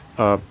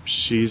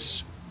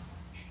she's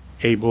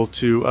able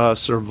to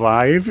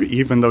survive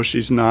even though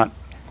she's not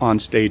on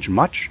stage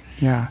much.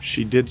 Yeah.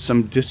 She did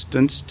some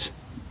distanced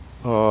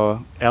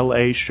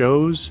LA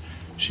shows.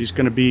 She's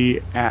going to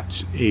be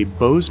at a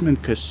Bozeman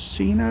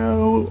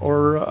casino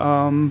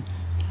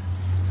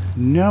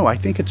no, I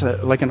think it's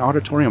like an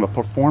auditorium, a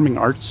performing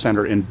arts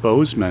center in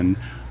Bozeman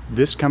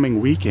this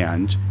coming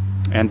weekend,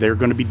 and they're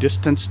going to be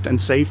distanced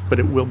and safe, but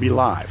it will be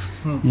live.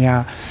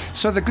 Yeah.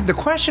 So the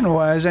question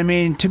was, I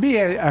mean, to be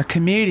a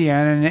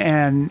comedian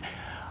and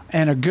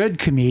a good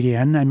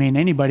comedian, I mean,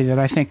 anybody that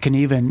I think can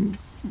even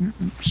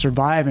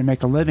survive and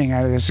make a living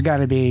at it, it's got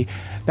to be,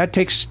 that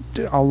takes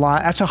a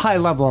lot. That's a high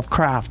level of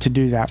craft to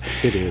do that.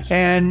 It is.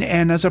 And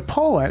as a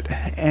poet,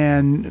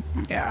 and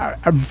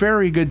a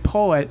very good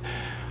poet,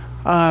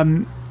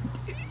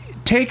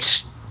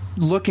 takes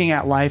looking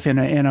at life in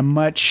a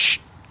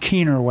much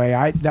keener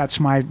way. That's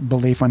my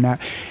belief on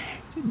that.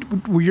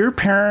 Were your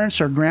parents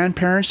or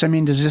grandparents, I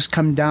mean, does this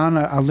come down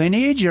a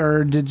lineage,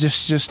 or did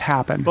this just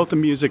happen? Both the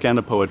music and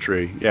the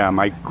poetry. Yeah,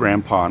 my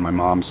grandpa on my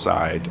mom's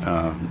side,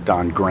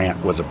 Don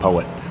Grant, was a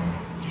poet.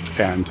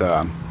 And,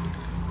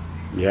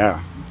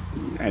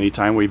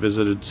 anytime we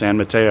visited San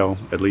Mateo,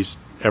 at least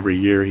every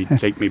year, he'd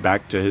take me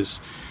back to his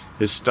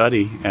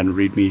study and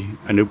read me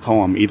a new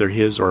poem, either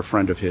his or a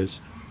friend of his.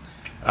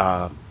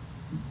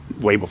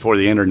 Way before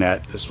the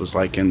internet, this was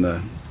like in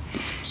the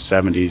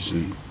 70s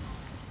and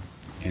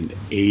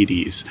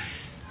 80s.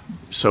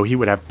 So he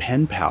would have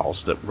pen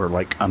pals that were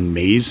like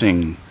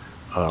amazing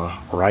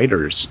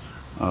writers.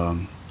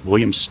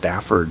 William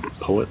Stafford,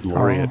 poet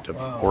laureate of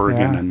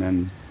Oregon and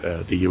then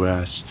the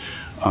U.S.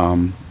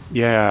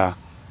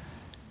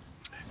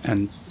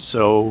 And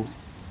so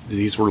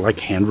these were like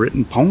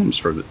handwritten poems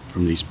from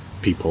these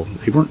people.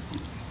 They weren't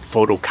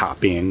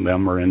photocopying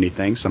them or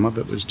anything. Some of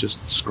it was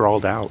just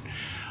scrawled out.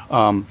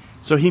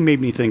 So he made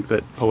me think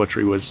that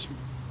poetry was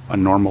a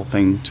normal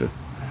thing to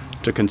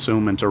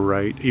consume and to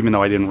write, even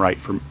though I didn't write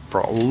for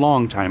a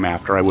long time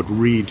after. I would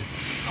read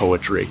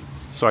poetry.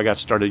 So I got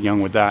started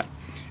young with that.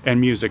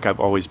 And music I've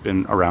always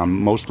been around.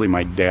 Mostly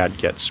my dad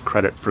gets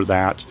credit for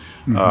that.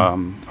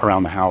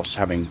 Around the house,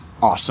 having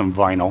awesome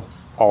vinyl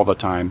all the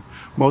time.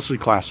 Mostly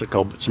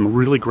classical, but some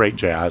really great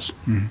jazz.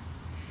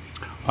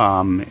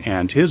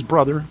 And his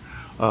brother,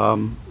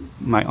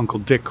 my Uncle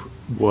Dick,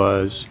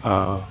 was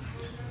kind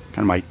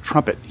of my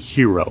trumpet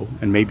hero,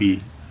 and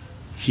maybe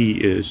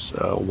he is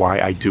why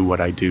I do what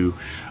I do.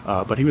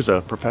 But he was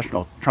a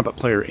professional trumpet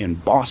player in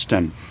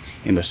Boston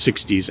in the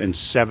 60s and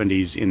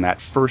 70s in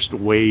that first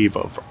wave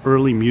of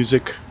early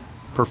music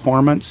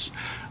performance.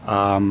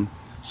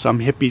 Some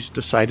hippies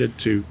decided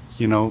to,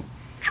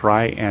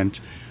 try and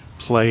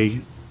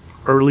play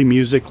early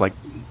music, like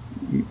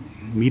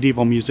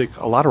medieval music,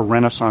 a lot of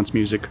Renaissance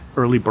music,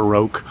 early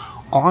Baroque,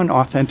 on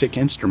authentic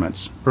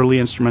instruments, early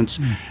instruments,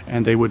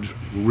 and they would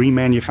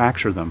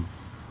remanufacture them.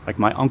 Like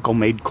my uncle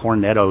made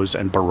cornetos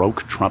and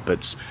Baroque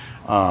trumpets,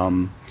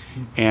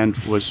 and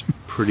was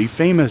pretty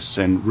famous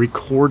and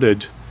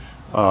recorded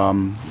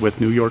with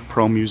New York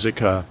Pro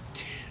Musica.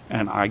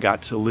 And I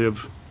got to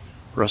live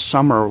for a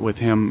summer with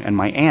him and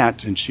my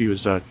aunt, and she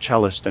was a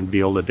cellist and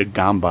viola da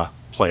gamba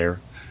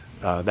player.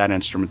 That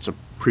instrument's a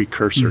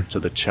precursor to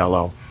the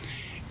cello.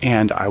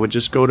 And I would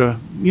just go to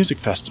music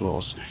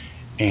festivals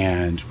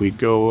And we'd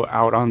go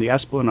out on the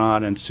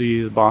Esplanade and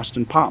see the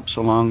Boston Pops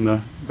along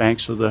the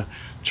banks of the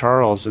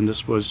Charles. And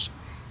this was,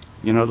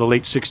 the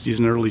late 60s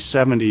and early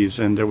 70s,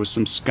 and there was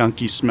some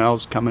skunky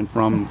smells coming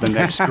from the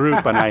next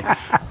group. And I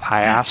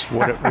asked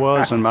what it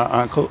was, and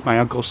my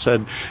uncle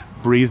said,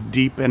 "Breathe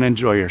deep and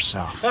enjoy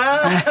yourself."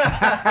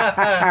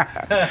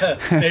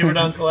 Favorite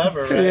uncle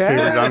ever, right? Yeah.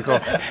 Favorite uncle.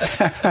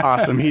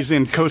 Awesome. He's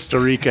in Costa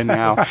Rica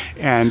now,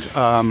 and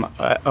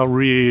a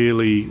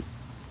really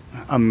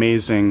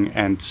amazing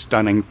and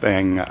stunning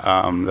thing that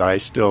I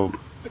still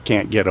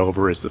can't get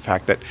over is the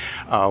fact that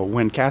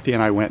when Kathy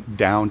and I went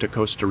down to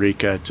Costa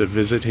Rica to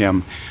visit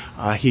him,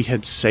 he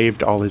had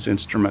saved all his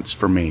instruments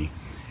for me,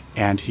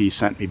 and he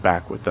sent me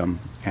back with them.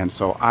 And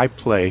so I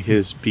play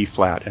his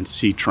B-flat and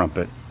C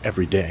trumpet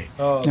every day.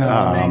 Oh, that's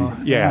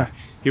amazing. Yeah.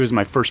 He was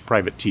my first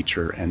private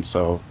teacher, and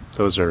so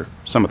those are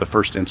some of the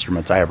first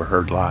instruments I ever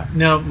heard live.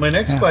 Now, my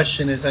next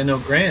question is, I know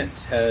Grant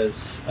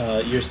has,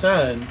 your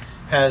son,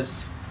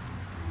 has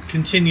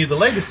continued the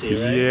legacy,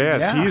 right?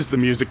 Yes, Yeah. he's the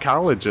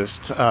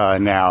musicologist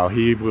now.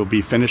 He will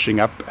be finishing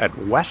up at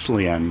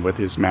Wesleyan with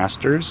his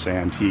master's,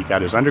 and he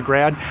got his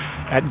undergrad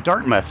at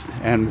Dartmouth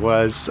and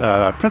was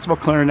principal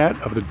clarinet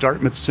of the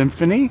Dartmouth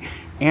Symphony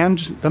and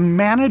the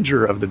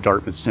manager of the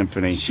Dartmouth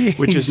Symphony, Jeez.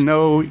 which is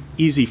no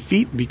easy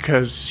feat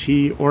because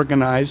he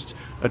organized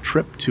a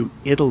trip to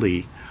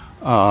Italy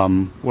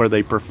where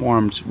they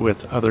performed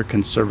with other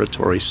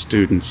conservatory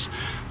students.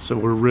 So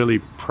we're really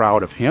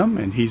proud of him,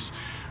 and he's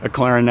a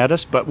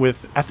clarinetist, but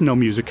with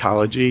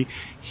ethnomusicology,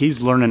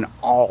 he's learning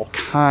all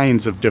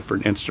kinds of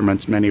different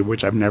instruments, many of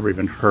which I've never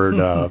even heard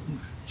of.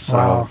 So,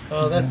 Wow.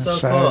 Oh, that's so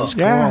Sounds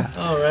cool. yeah.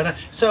 Oh, right on.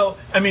 So,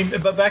 I mean,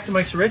 but back to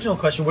Mike's original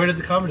question, where did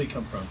the comedy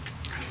come from?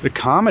 The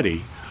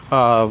comedy,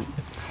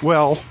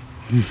 well,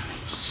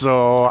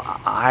 so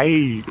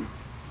I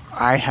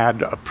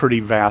had a pretty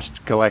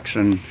vast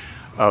collection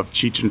of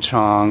Cheech and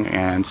Chong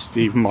and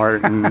Steve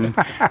Martin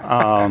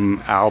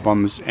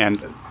albums,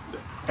 and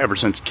ever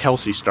since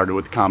Kelsey started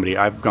with comedy,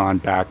 I've gone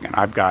back and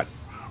I've got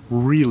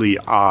really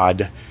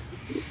odd,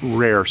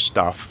 rare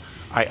stuff.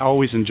 I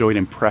always enjoyed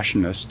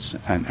impressionists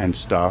and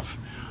stuff,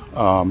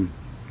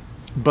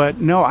 but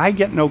no, I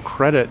get no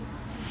credit.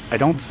 I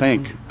don't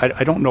think.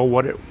 I don't know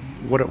what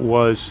it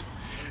was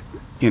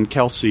in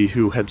Kelsey,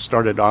 who had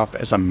started off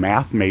as a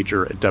math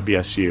major at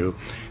WSU,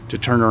 to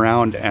turn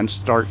around and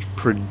start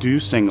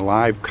producing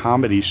live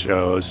comedy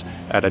shows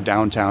at a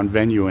downtown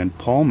venue in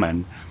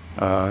Pullman,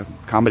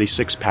 Comedy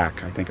Six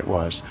Pack, I think it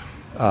was,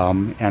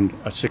 and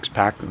a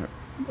six-pack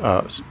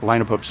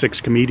lineup of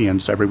 6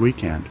 comedians every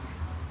weekend.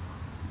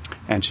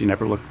 And she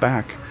never looked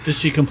back. Did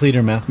she complete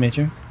her math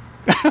major?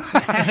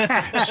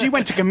 She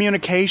went to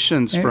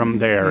communications from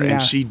there, Yeah.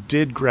 and she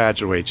did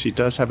graduate. She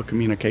does have a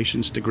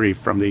communications degree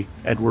from the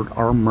Edward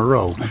R.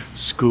 Murrow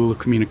School of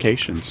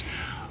Communications.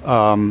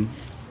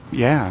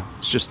 Yeah,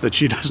 it's just that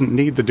she doesn't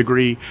need the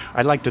degree.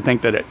 I'd like to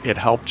think that it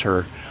helped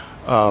her,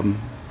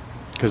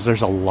 because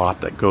there's a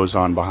lot that goes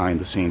on behind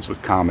the scenes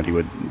with comedy,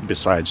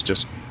 besides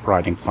just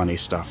writing funny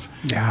stuff.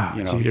 Yeah,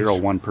 geez. You're a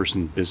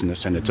one-person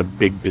business, and it's a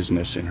big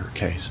business in her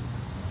case.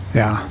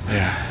 Yeah.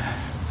 Yeah.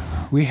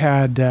 We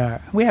had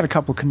a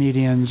couple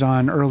comedians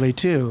on early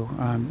too,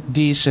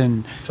 Deese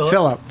and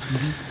Philip.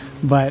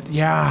 Mm-hmm. But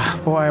yeah,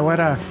 boy, what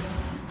a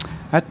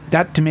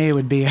that to me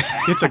would be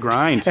It's a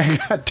grind.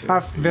 a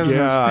tough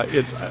business. Yeah,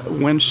 it's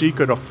when she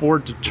could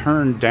afford to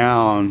turn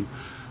down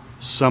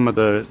some of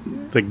the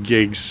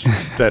gigs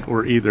that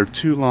were either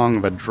too long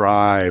of a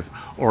drive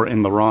or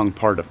in the wrong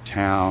part of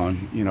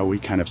town. We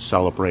kind of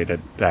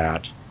celebrated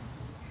that.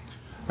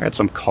 I had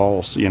some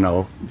calls,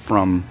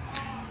 from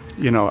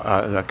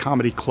a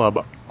comedy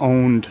club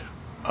owned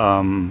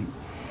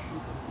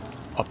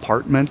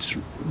apartment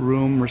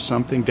room or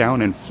something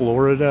down in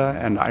Florida,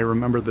 and I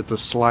remember that the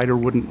slider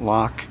wouldn't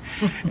lock,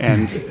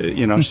 and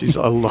she's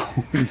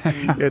alone.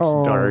 It's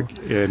dark,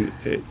 and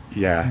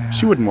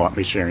she wouldn't want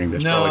me sharing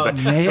this. No.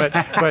 probably,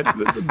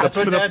 but That's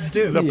what dads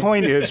do. The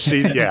point is,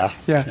 Yeah.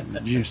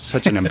 you're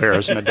such an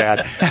embarrassment,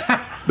 Dad.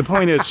 The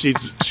point is,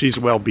 she's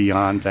well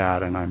beyond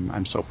that, and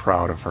I'm so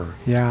proud of her.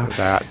 Yeah. For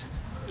that.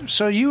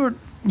 So your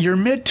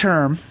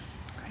midterm,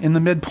 in the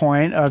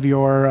midpoint of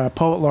your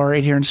poet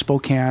laureate here in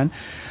Spokane,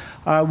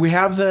 we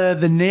have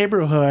the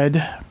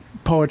neighborhood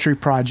poetry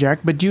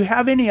project. But do you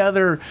have any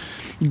other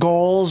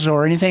goals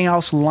or anything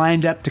else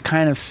lined up to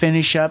kind of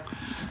finish up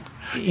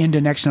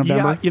into next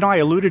November? Yeah, I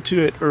alluded to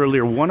it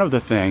earlier. One of the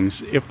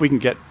things, if we can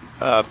get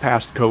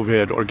past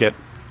COVID or get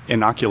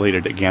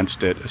inoculated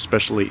against it,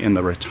 especially in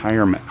the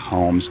retirement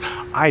homes,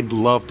 I'd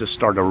love to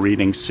start a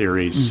reading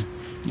series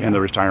in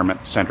the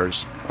retirement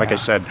centers. Like I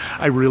said,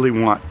 I really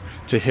want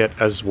to hit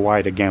as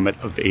wide a gamut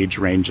of age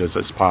ranges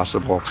as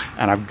possible.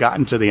 And I've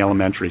gotten to the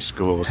elementary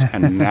schools,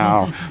 and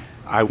now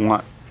I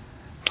want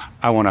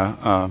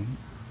to,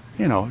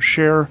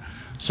 share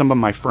some of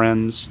my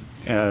friends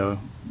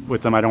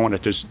with them. I don't want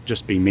it to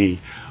just be me,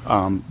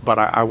 but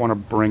I want to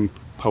bring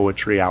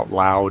poetry out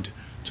loud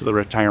to the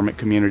retirement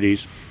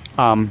communities.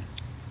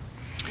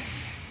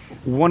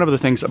 one of the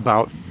things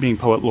about being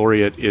poet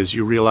laureate is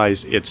you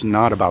realize it's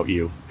not about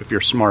you. If you're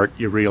smart,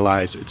 you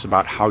realize it's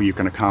about how you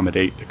can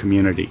accommodate the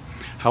community.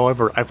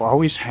 However, I've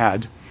always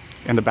had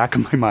in the back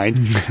of my mind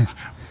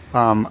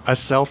a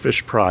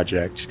selfish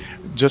project,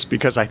 just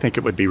because I think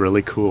it would be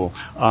really cool.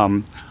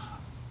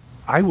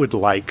 I would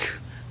like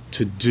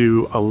to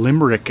do a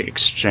limerick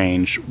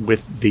exchange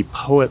with the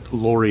poet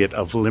laureate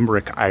of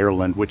Limerick,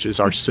 Ireland, which is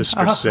our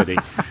sister city.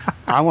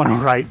 I want to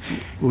write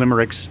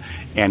limericks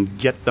and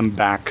get them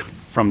back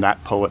from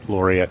that poet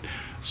laureate,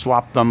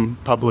 swap them,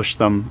 publish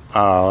them,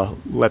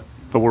 let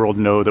the world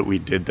know that we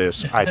did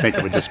this. I think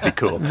it would just be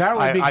cool. That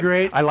would be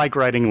great. I like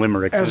writing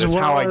limericks, and it's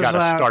how I got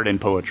to start in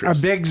poetry. A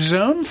big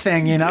Zoom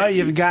thing,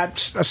 You've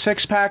got a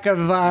six-pack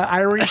of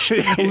Irish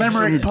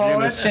limerick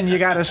poets, and you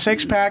got a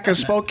six-pack of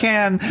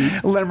Spokane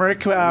limerick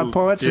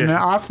poets, and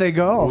off they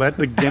go. Let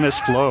the Guinness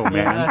flow,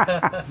 man.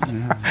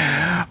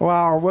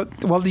 Wow.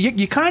 Well,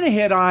 you kind of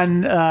hit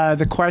on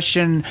the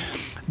question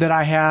that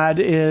I had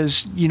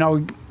is,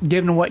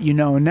 given what you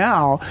know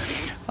now,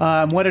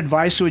 what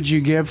advice would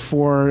you give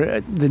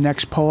for the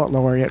next poet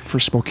laureate for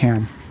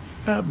Spokane?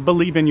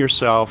 Believe in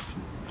yourself.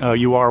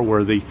 You are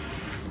worthy.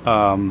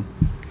 It's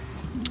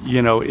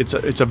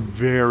a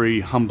very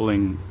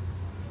humbling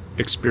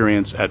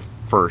experience at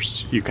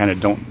first. You kind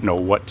of don't know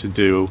what to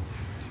do.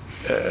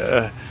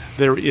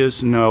 There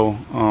is no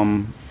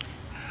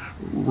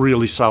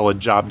really solid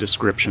job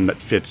description that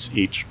fits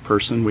each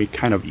person. We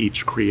kind of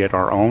each create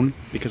our own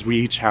because we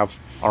each have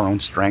our own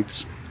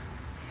strengths.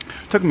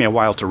 It took me a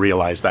while to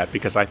realize that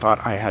because I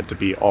thought I had to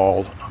be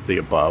all of the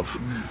above,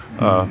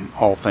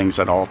 all things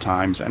at all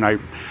times. And I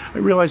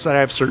realized that I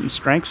have certain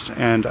strengths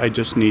and I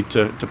just need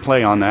to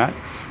play on that.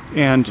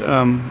 And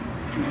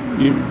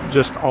you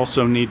just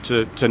also need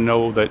to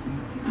know that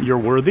you're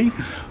worthy,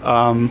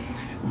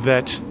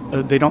 that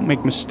they don't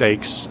make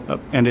mistakes,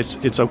 and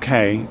it's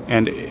okay.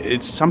 And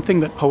it's something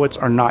that poets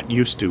are not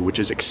used to, which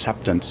is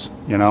acceptance,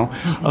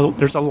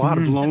 There's a lot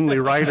of lonely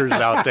writers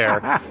out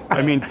there.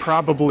 I mean,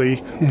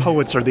 probably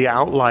poets are the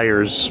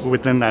outliers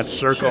within that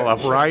circle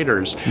of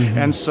writers.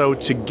 And so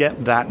to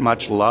get that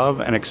much love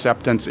and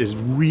acceptance is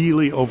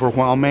really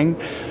overwhelming.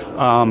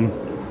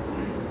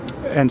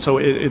 And so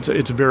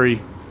it's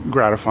very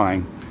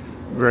gratifying,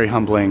 very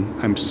humbling.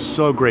 I'm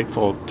so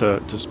grateful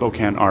to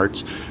Spokane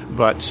Arts,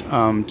 but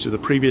to the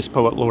previous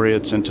poet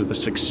laureates and to the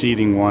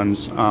succeeding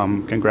ones,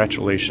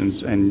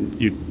 congratulations,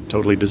 and you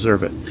totally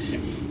deserve it.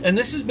 And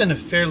this has been a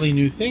fairly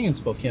new thing in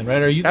Spokane,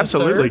 right? Are you the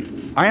Absolutely.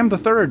 third? I am the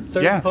third.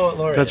 Third poet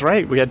laureate. That's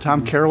right. We had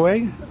Tom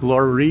Caraway,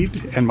 Laura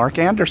Reed, and Mark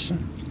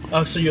Anderson.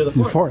 Oh, so you're the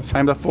fourth.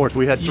 I'm the fourth.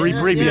 We had three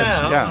previous.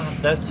 Yeah. Oh,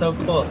 that's so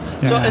cool.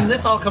 So, and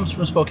this all comes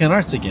from Spokane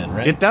Arts again,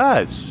 right? It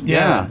does.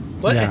 Yeah.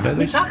 But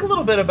we talk a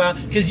little bit about,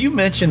 because you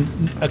mentioned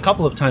a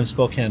couple of times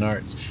Spokane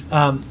Arts.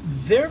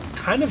 They're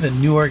kind of a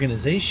new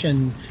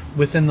organization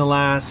within the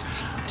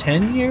last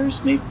 10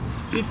 years, maybe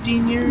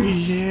 15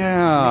 years.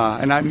 Yeah,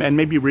 and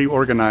maybe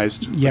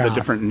reorganized with a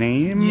different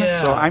name.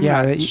 Yeah. So I'm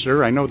not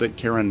sure. I know that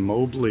Karen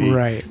Mobley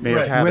may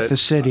have had with it, the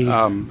city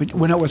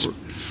when it was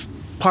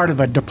part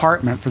of a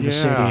department for the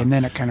city, and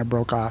then it kind of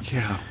broke off.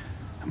 Yeah.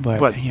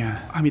 But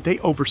I mean, they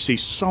oversee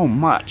so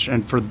much,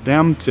 and for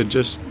them to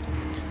just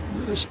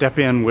step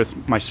in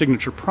with my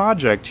signature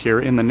project here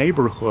in the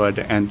neighborhood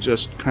and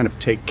just kind of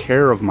take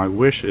care of my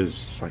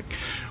wishes, it's like,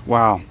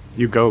 wow,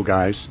 you go,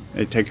 guys.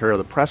 They take care of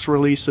the press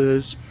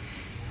releases.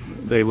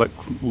 They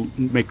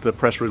make the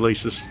press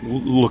releases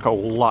look a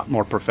lot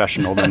more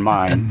professional than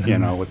mine,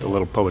 with the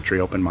little poetry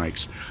open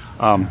mics.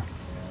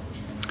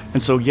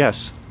 And so,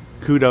 yes,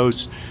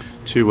 kudos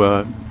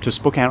to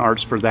Spokane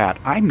Arts for that.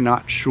 I'm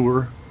not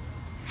sure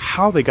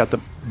how they got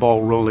the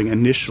ball rolling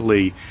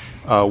initially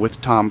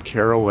with Tom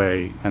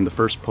Caraway and the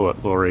first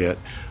poet laureate,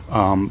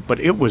 but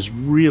it was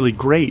really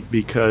great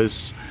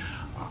because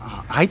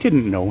I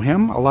didn't know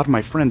him. A lot of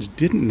my friends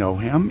didn't know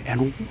him,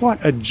 and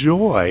what a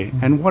joy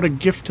and what a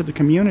gift to the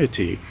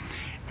community.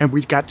 And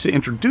we got to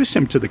introduce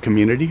him to the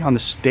community on the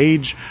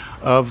stage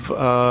of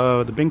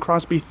the Bing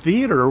Crosby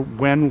Theater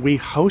when we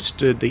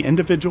hosted the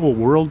individual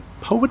World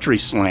Poetry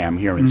Slam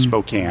here in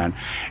Spokane.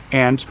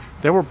 And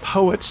there were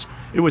poets,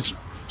 it was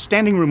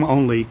standing room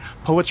only,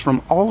 poets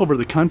from all over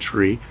the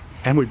country,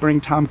 and we bring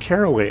Tom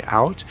Caraway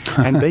out,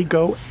 and they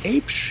go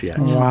ape shit.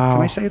 Wow.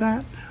 Can I say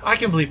that? I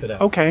can bleep it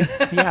out. Okay,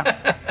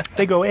 yeah.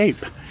 They go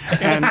ape.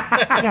 And,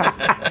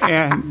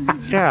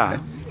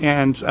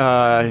 And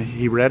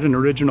he read an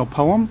original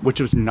poem,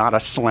 which was not a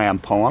slam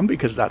poem,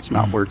 because that's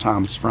not where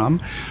Tom's from.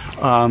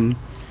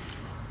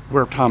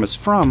 Where Tom is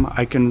from,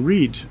 I can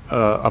read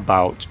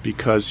about,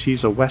 because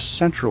he's a West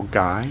Central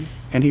guy,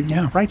 and he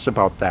writes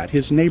about that,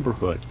 his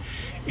neighborhood.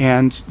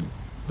 And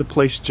the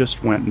place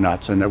just went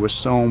nuts, and there was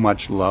so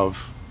much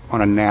love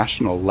on a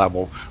national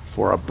level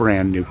for a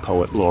brand new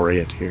poet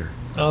laureate here.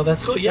 Oh,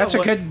 that's cool. Yeah, That's a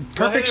good, go ahead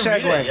perfect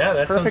and read segue. it. Yeah,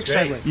 that Perfect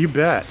sounds great. segue. You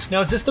bet.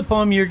 Now, is this the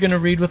poem you're going to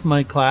read with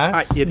my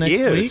class It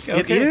next is. week?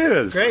 It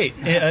is. Great.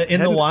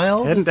 In the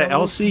Wild? Heading Is to that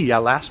what- LC, yeah,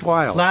 Last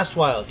Wild. Last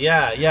Wild.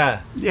 Yeah.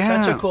 Yeah.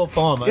 Such a cool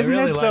poem. Isn't I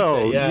really it, liked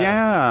though? it.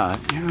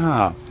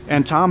 Yeah.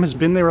 And Tom has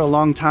been there a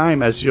long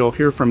time, as you'll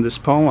hear from this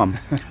poem,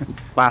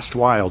 Last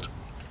Wild.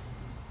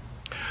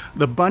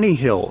 The Bunny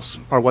Hills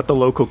are what the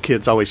local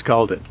kids always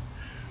called it.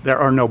 There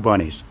are no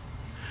bunnies.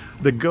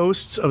 The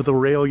ghosts of the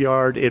rail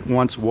yard it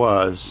once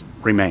was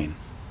remain.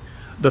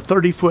 The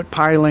 30-foot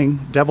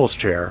piling devil's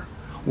chair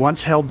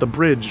once held the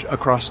bridge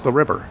across the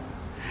river.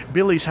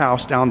 Billy's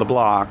house down the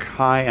block,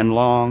 high and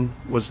long,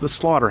 was the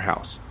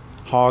slaughterhouse,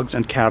 hogs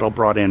and cattle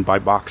brought in by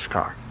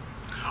boxcar.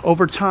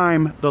 Over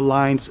time, the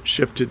lines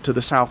shifted to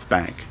the south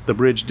bank, the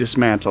bridge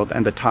dismantled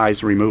and the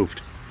ties removed.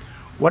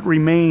 What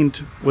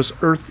remained was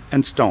earth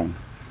and stone,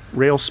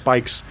 rail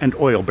spikes and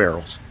oil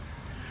barrels.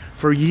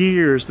 For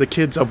years, the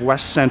kids of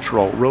West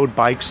Central rode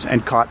bikes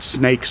and caught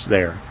snakes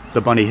there, the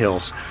Bunny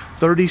Hills,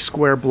 30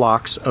 square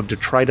blocks of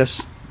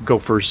detritus,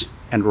 gophers,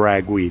 and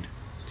ragweed.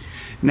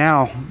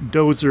 Now,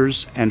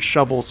 dozers and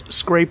shovels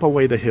scrape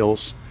away the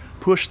hills,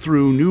 push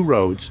through new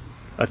roads,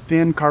 a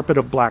thin carpet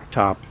of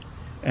blacktop,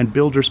 and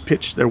builders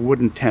pitch their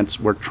wooden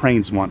tents where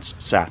trains once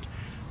sat,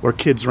 where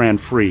kids ran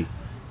free,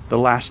 the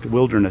last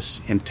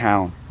wilderness in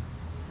town.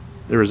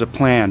 There is a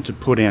plan to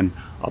put in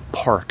a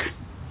park.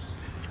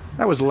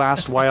 That was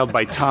Last Wild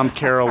by Tom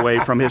Caraway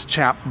from his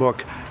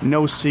chapbook,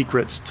 No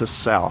Secrets to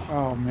Sell.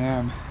 Oh,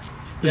 man.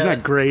 Isn't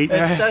that great?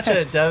 It's such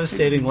a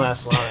devastating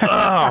last line.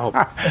 Oh,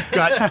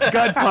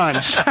 gut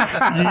punch.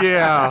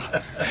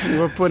 Yeah.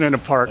 We'll put in a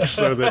park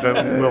so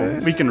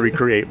that we can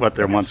recreate what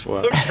there once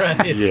was.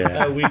 Right.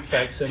 Yeah. A weak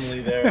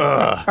facsimile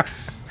there.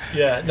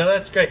 Yeah, no,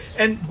 that's great.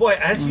 And boy,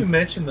 as you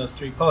mentioned those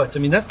three poets,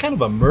 I mean, that's kind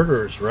of a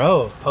murderer's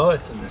row of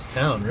poets in this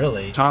town,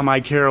 really. Tom I.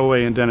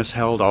 Caraway and Dennis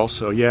Held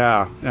also,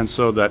 yeah. And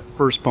so that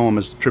first poem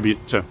is a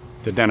tribute to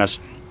Dennis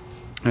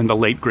and the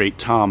late, great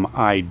Tom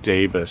I.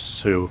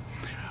 Davis, who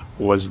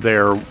was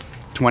there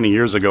 20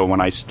 years ago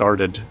when I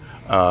started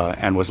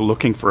and was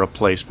looking for a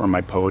place for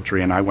my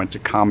poetry. And I went to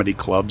comedy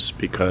clubs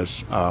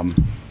because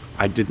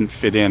I didn't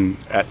fit in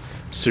at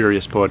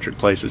serious poetry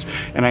places.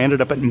 And I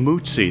ended up at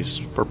Mootsy's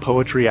for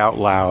Poetry Out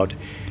Loud.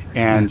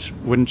 And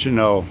wouldn't you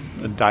know,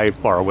 a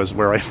dive bar was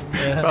where I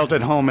felt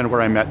at home and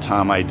where I met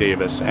Tom I.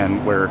 Davis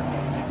and where,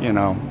 you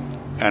know,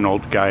 an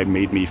old guy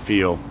made me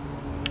feel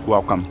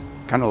welcome.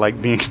 Kind of like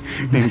being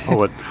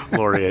poet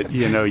laureate.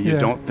 You know, you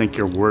don't think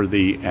you're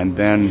worthy, and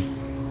then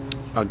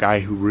a guy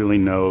who really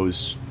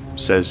knows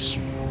says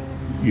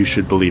you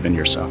should believe in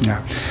yourself.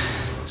 Yeah.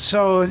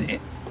 So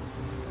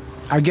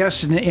I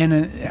guess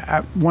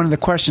one of the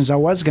questions I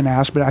was going to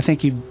ask, but I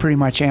think you've pretty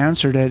much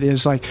answered it,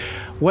 is like,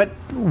 what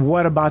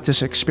about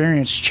this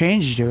experience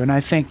changed you? And I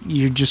think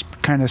you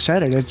just kind of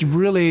said it. It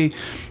really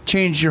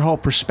changed your whole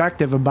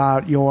perspective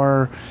about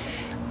your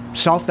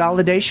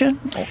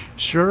self-validation?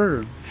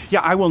 Sure. Yeah,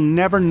 I will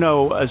never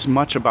know as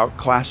much about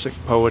classic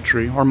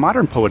poetry or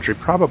modern poetry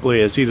probably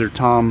as either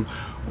Tom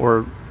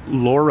or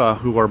Laura,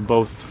 who are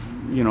both,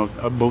 you know,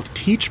 both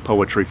teach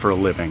poetry for a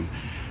living.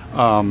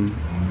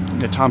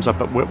 Tom's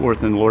up at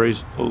Whitworth and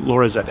Laura's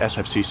at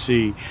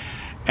SFCC.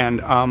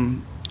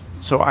 And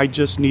so I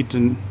just need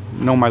to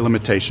know my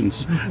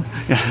limitations.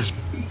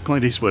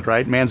 Clint Eastwood,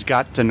 right? Man's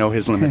got to know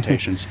his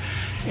limitations.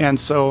 And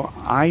so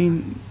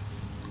I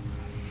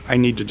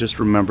need to just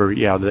remember,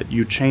 that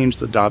you change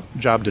the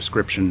job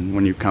description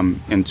when you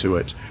come into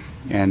it.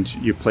 And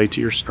you play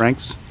to your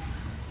strengths,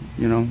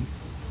 you know,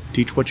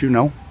 teach what you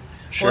know,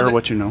 share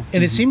what you know.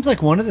 And it seems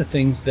like one of the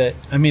things that,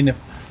 I mean,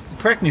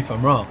 correct me if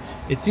I'm wrong,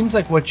 it seems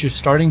like what you're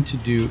starting to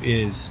do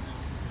is,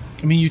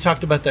 I mean, you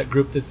talked about that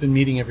group that's been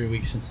meeting every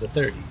week since the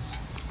 30s.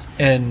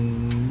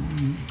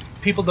 And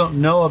people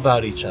don't know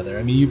about each other.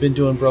 I mean, you've been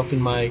doing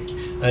Broken Mike,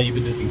 you've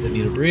been doing things at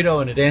Nita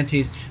Burrito and at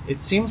Auntie's. It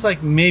seems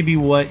like maybe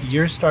what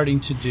you're starting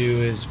to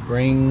do is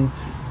bring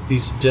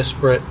these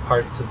disparate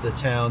parts of the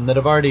town that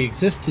have already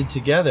existed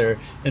together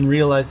and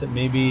realize that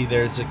maybe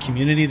there's a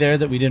community there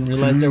that we didn't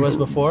realize there was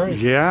before.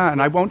 Yeah,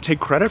 and I won't take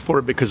credit for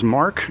it because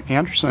Mark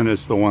Anderson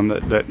is the one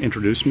that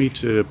introduced me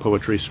to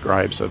Poetry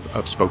Scribes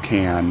of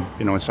Spokane,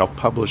 you know, and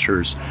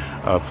self-publishers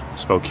of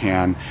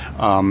Spokane,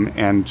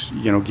 and,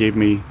 you know, gave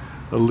me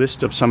a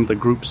list of some of the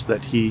groups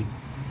that he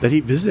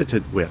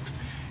visited with.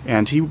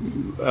 And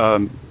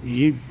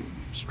he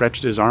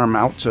stretched his arm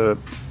out to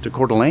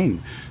Coeur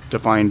d'Alene to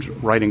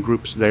find writing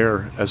groups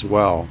there as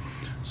well.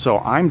 So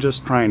I'm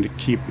just trying to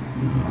keep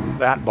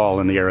that ball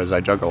in the air as I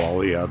juggle all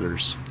the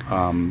others.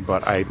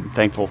 But I'm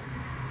thankful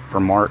for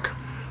Mark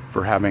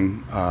for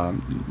having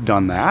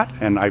done that,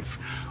 and I've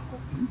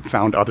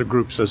found other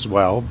groups as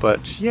well.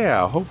 But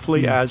yeah,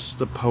 hopefully as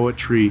the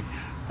poetry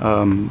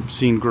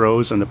scene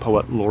grows and the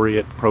Poet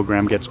Laureate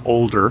program gets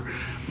older,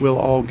 we'll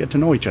all get to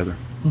know each other.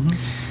 Mm-hmm.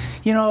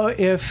 You know,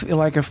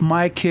 if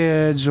my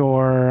kids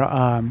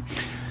or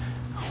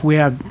we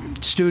have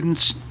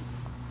students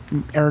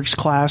Eric's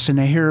class and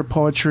they hear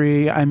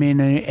poetry, I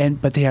mean,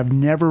 but they have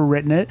never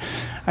written it.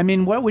 I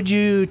mean, what would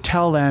you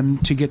tell them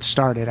to get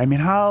started? I mean,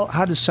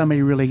 how does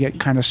somebody really get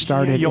kind of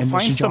started You'll in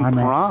find this some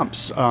genre?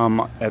 prompts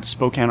at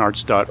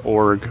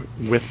SpokaneArts.org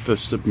with the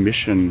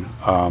submission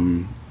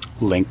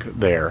link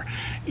there.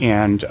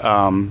 And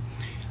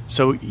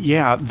so,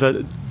 yeah,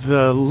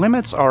 the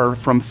limits are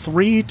from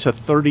 3 to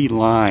 30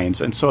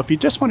 lines. And so if you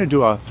just want to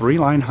do a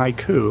 3-line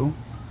haiku,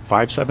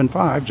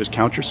 575, just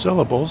count your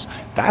syllables,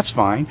 that's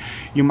fine.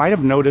 You might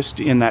have noticed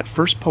in that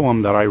first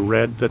poem that I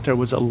read that there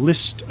was a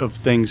list of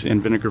things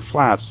in Vinegar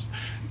Flats.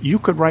 You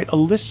could write a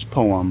list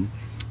poem.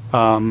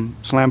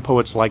 Slam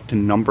poets like to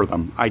number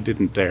them. I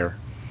didn't dare.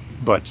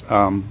 But,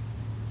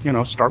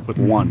 start with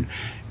one.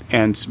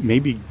 And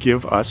maybe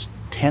give us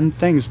 10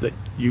 things that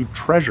you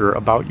treasure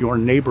about your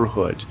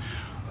neighborhood.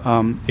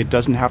 It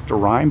doesn't have to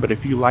rhyme, but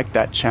if you like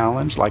that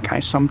challenge, like I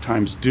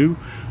sometimes do,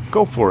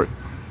 go for it.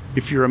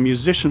 If you're a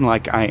musician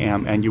like I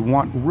am and you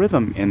want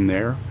rhythm in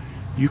there,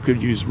 you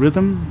could use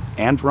rhythm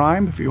and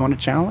rhyme if you want a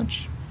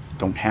challenge.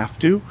 Don't have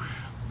to.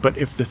 But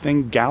if the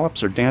thing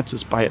gallops or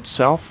dances by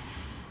itself,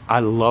 I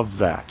love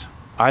that.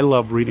 I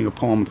love reading a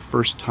poem the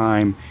first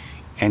time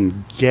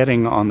and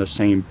getting on the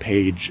same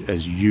page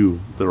as you,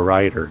 the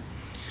writer.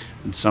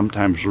 And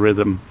sometimes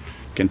rhythm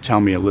can tell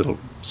me a little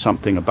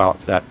something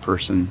about that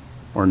person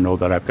or know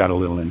that I've got a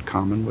little in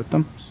common with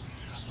them.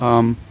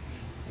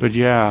 But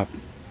yeah,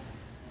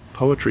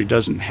 poetry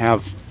doesn't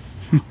have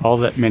all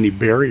that many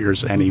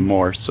barriers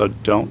anymore, so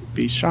don't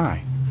be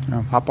shy.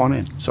 Hop on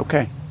in. It's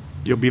okay.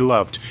 You'll be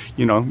loved.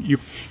 You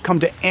come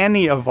to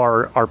any of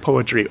our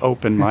poetry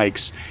open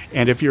mics,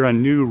 and if you're a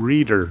new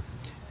reader,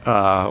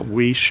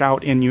 we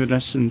shout in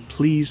unison,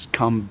 please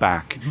come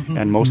back.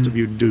 And most of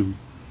you do.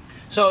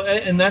 So,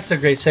 and that's a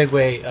great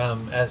segue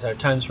as our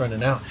time's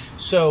running out.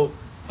 So,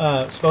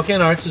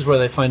 Spokane Arts is where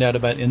they find out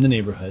about In the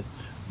Neighborhood.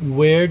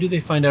 Where do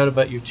they find out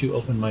about your 2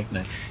 open mic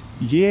nights?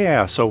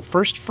 Yeah, so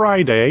First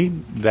Friday,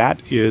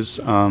 that is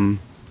offered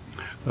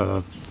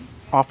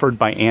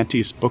by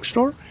Auntie's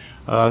Bookstore.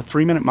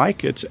 3-minute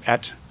mic, it's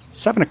at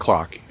 7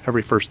 o'clock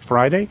every first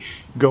Friday.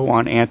 Go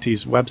on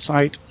Auntie's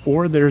website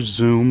or their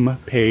Zoom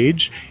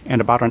page, and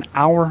about an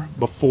hour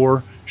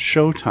before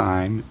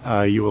showtime,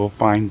 you will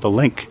find the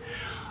link.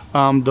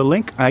 The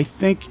link, I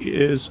think,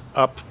 is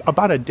up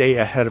about a day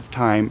ahead of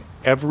time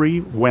every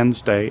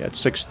Wednesday at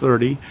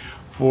 6:30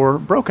 for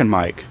Broken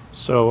Mic.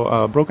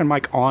 So Broken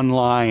Mic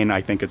Online, I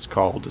think it's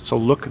called. So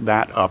look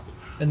that up.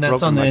 And that's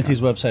Broken on the Mic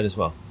Auntie's website as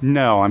well?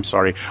 No, I'm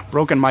sorry.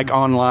 Broken Mic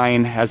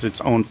Online has its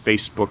own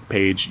Facebook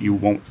page. You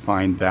won't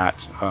find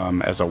that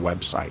as a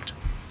website.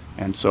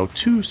 And so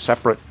 2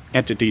 separate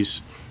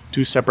entities,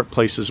 2 separate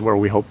places where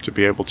we hope to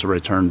be able to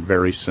return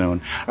very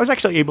soon. I was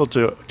actually able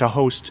to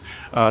host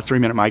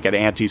 3-minute mic at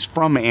Auntie's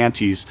from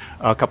Auntie's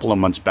a couple of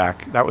months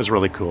back. That was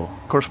really cool.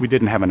 Of course, we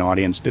didn't have an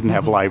audience, didn't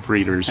have live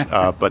readers,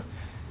 but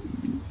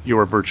you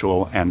were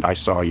virtual, and I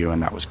saw you,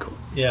 and that was cool.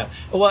 Yeah.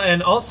 Well,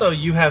 and also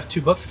you have 2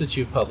 books that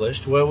you've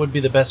published. What would be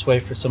the best way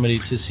for somebody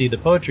to see the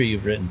poetry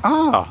you've written?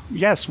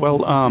 Yes.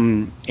 Well,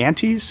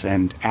 Auntie's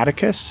and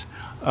Atticus,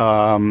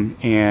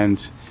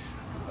 and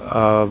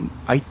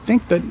I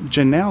think that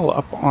Janelle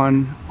up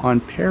on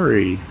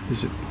Perry,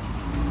 is it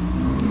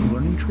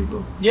Learning Tree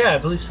Book? Yeah, I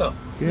believe so.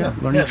 Yeah,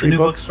 Learning Tree the new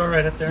Book. bookstore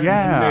right up there in the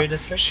Yeah, Berry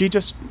District. she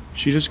just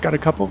got a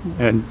couple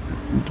and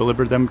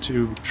delivered them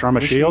to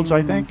Sharma Shields,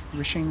 I think.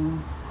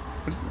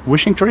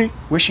 Wishing Tree?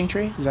 Wishing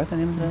Tree? Is that the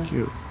name of the?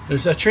 Cute.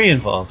 There's a tree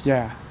involved.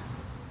 Yeah.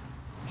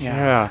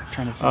 Yeah.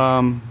 Trying to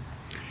think.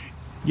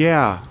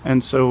 Yeah,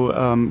 and so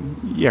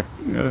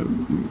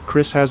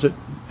Chris has it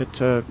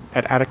at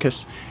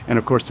Atticus, and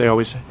of course they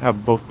always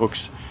have both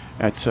books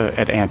at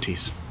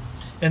Auntie's.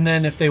 And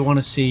then if they want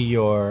to see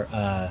your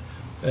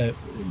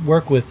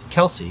work with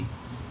Kelsey,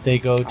 they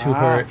go to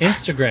her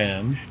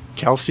Instagram.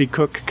 Kelsey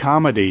Cook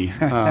Comedy.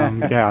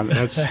 Yeah,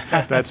 that's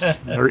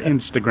her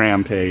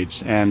Instagram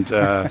page, and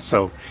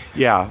so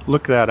yeah,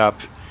 look that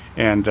up,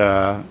 and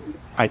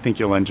I think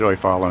you'll enjoy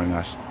following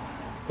us.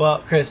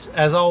 Well, Chris,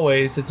 as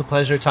always, it's a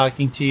pleasure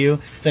talking to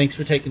you. Thanks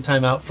for taking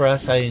time out for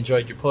us. I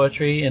enjoyed your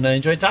poetry, and I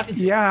enjoyed talking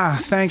to you. Yeah,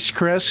 thanks,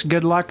 Chris.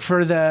 Good luck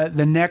for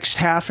the next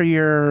half of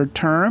your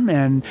term,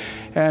 and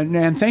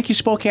thank you,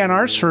 Spokane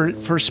Arts, for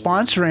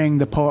sponsoring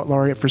the Poet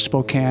Laureate for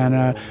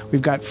Spokane.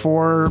 We've got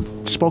 4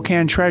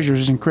 Spokane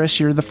treasures, and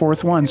Chris, you're the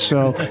 4th one,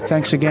 so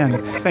thanks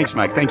again. Thanks,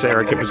 Mike. Thanks,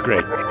 Eric. It was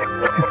great.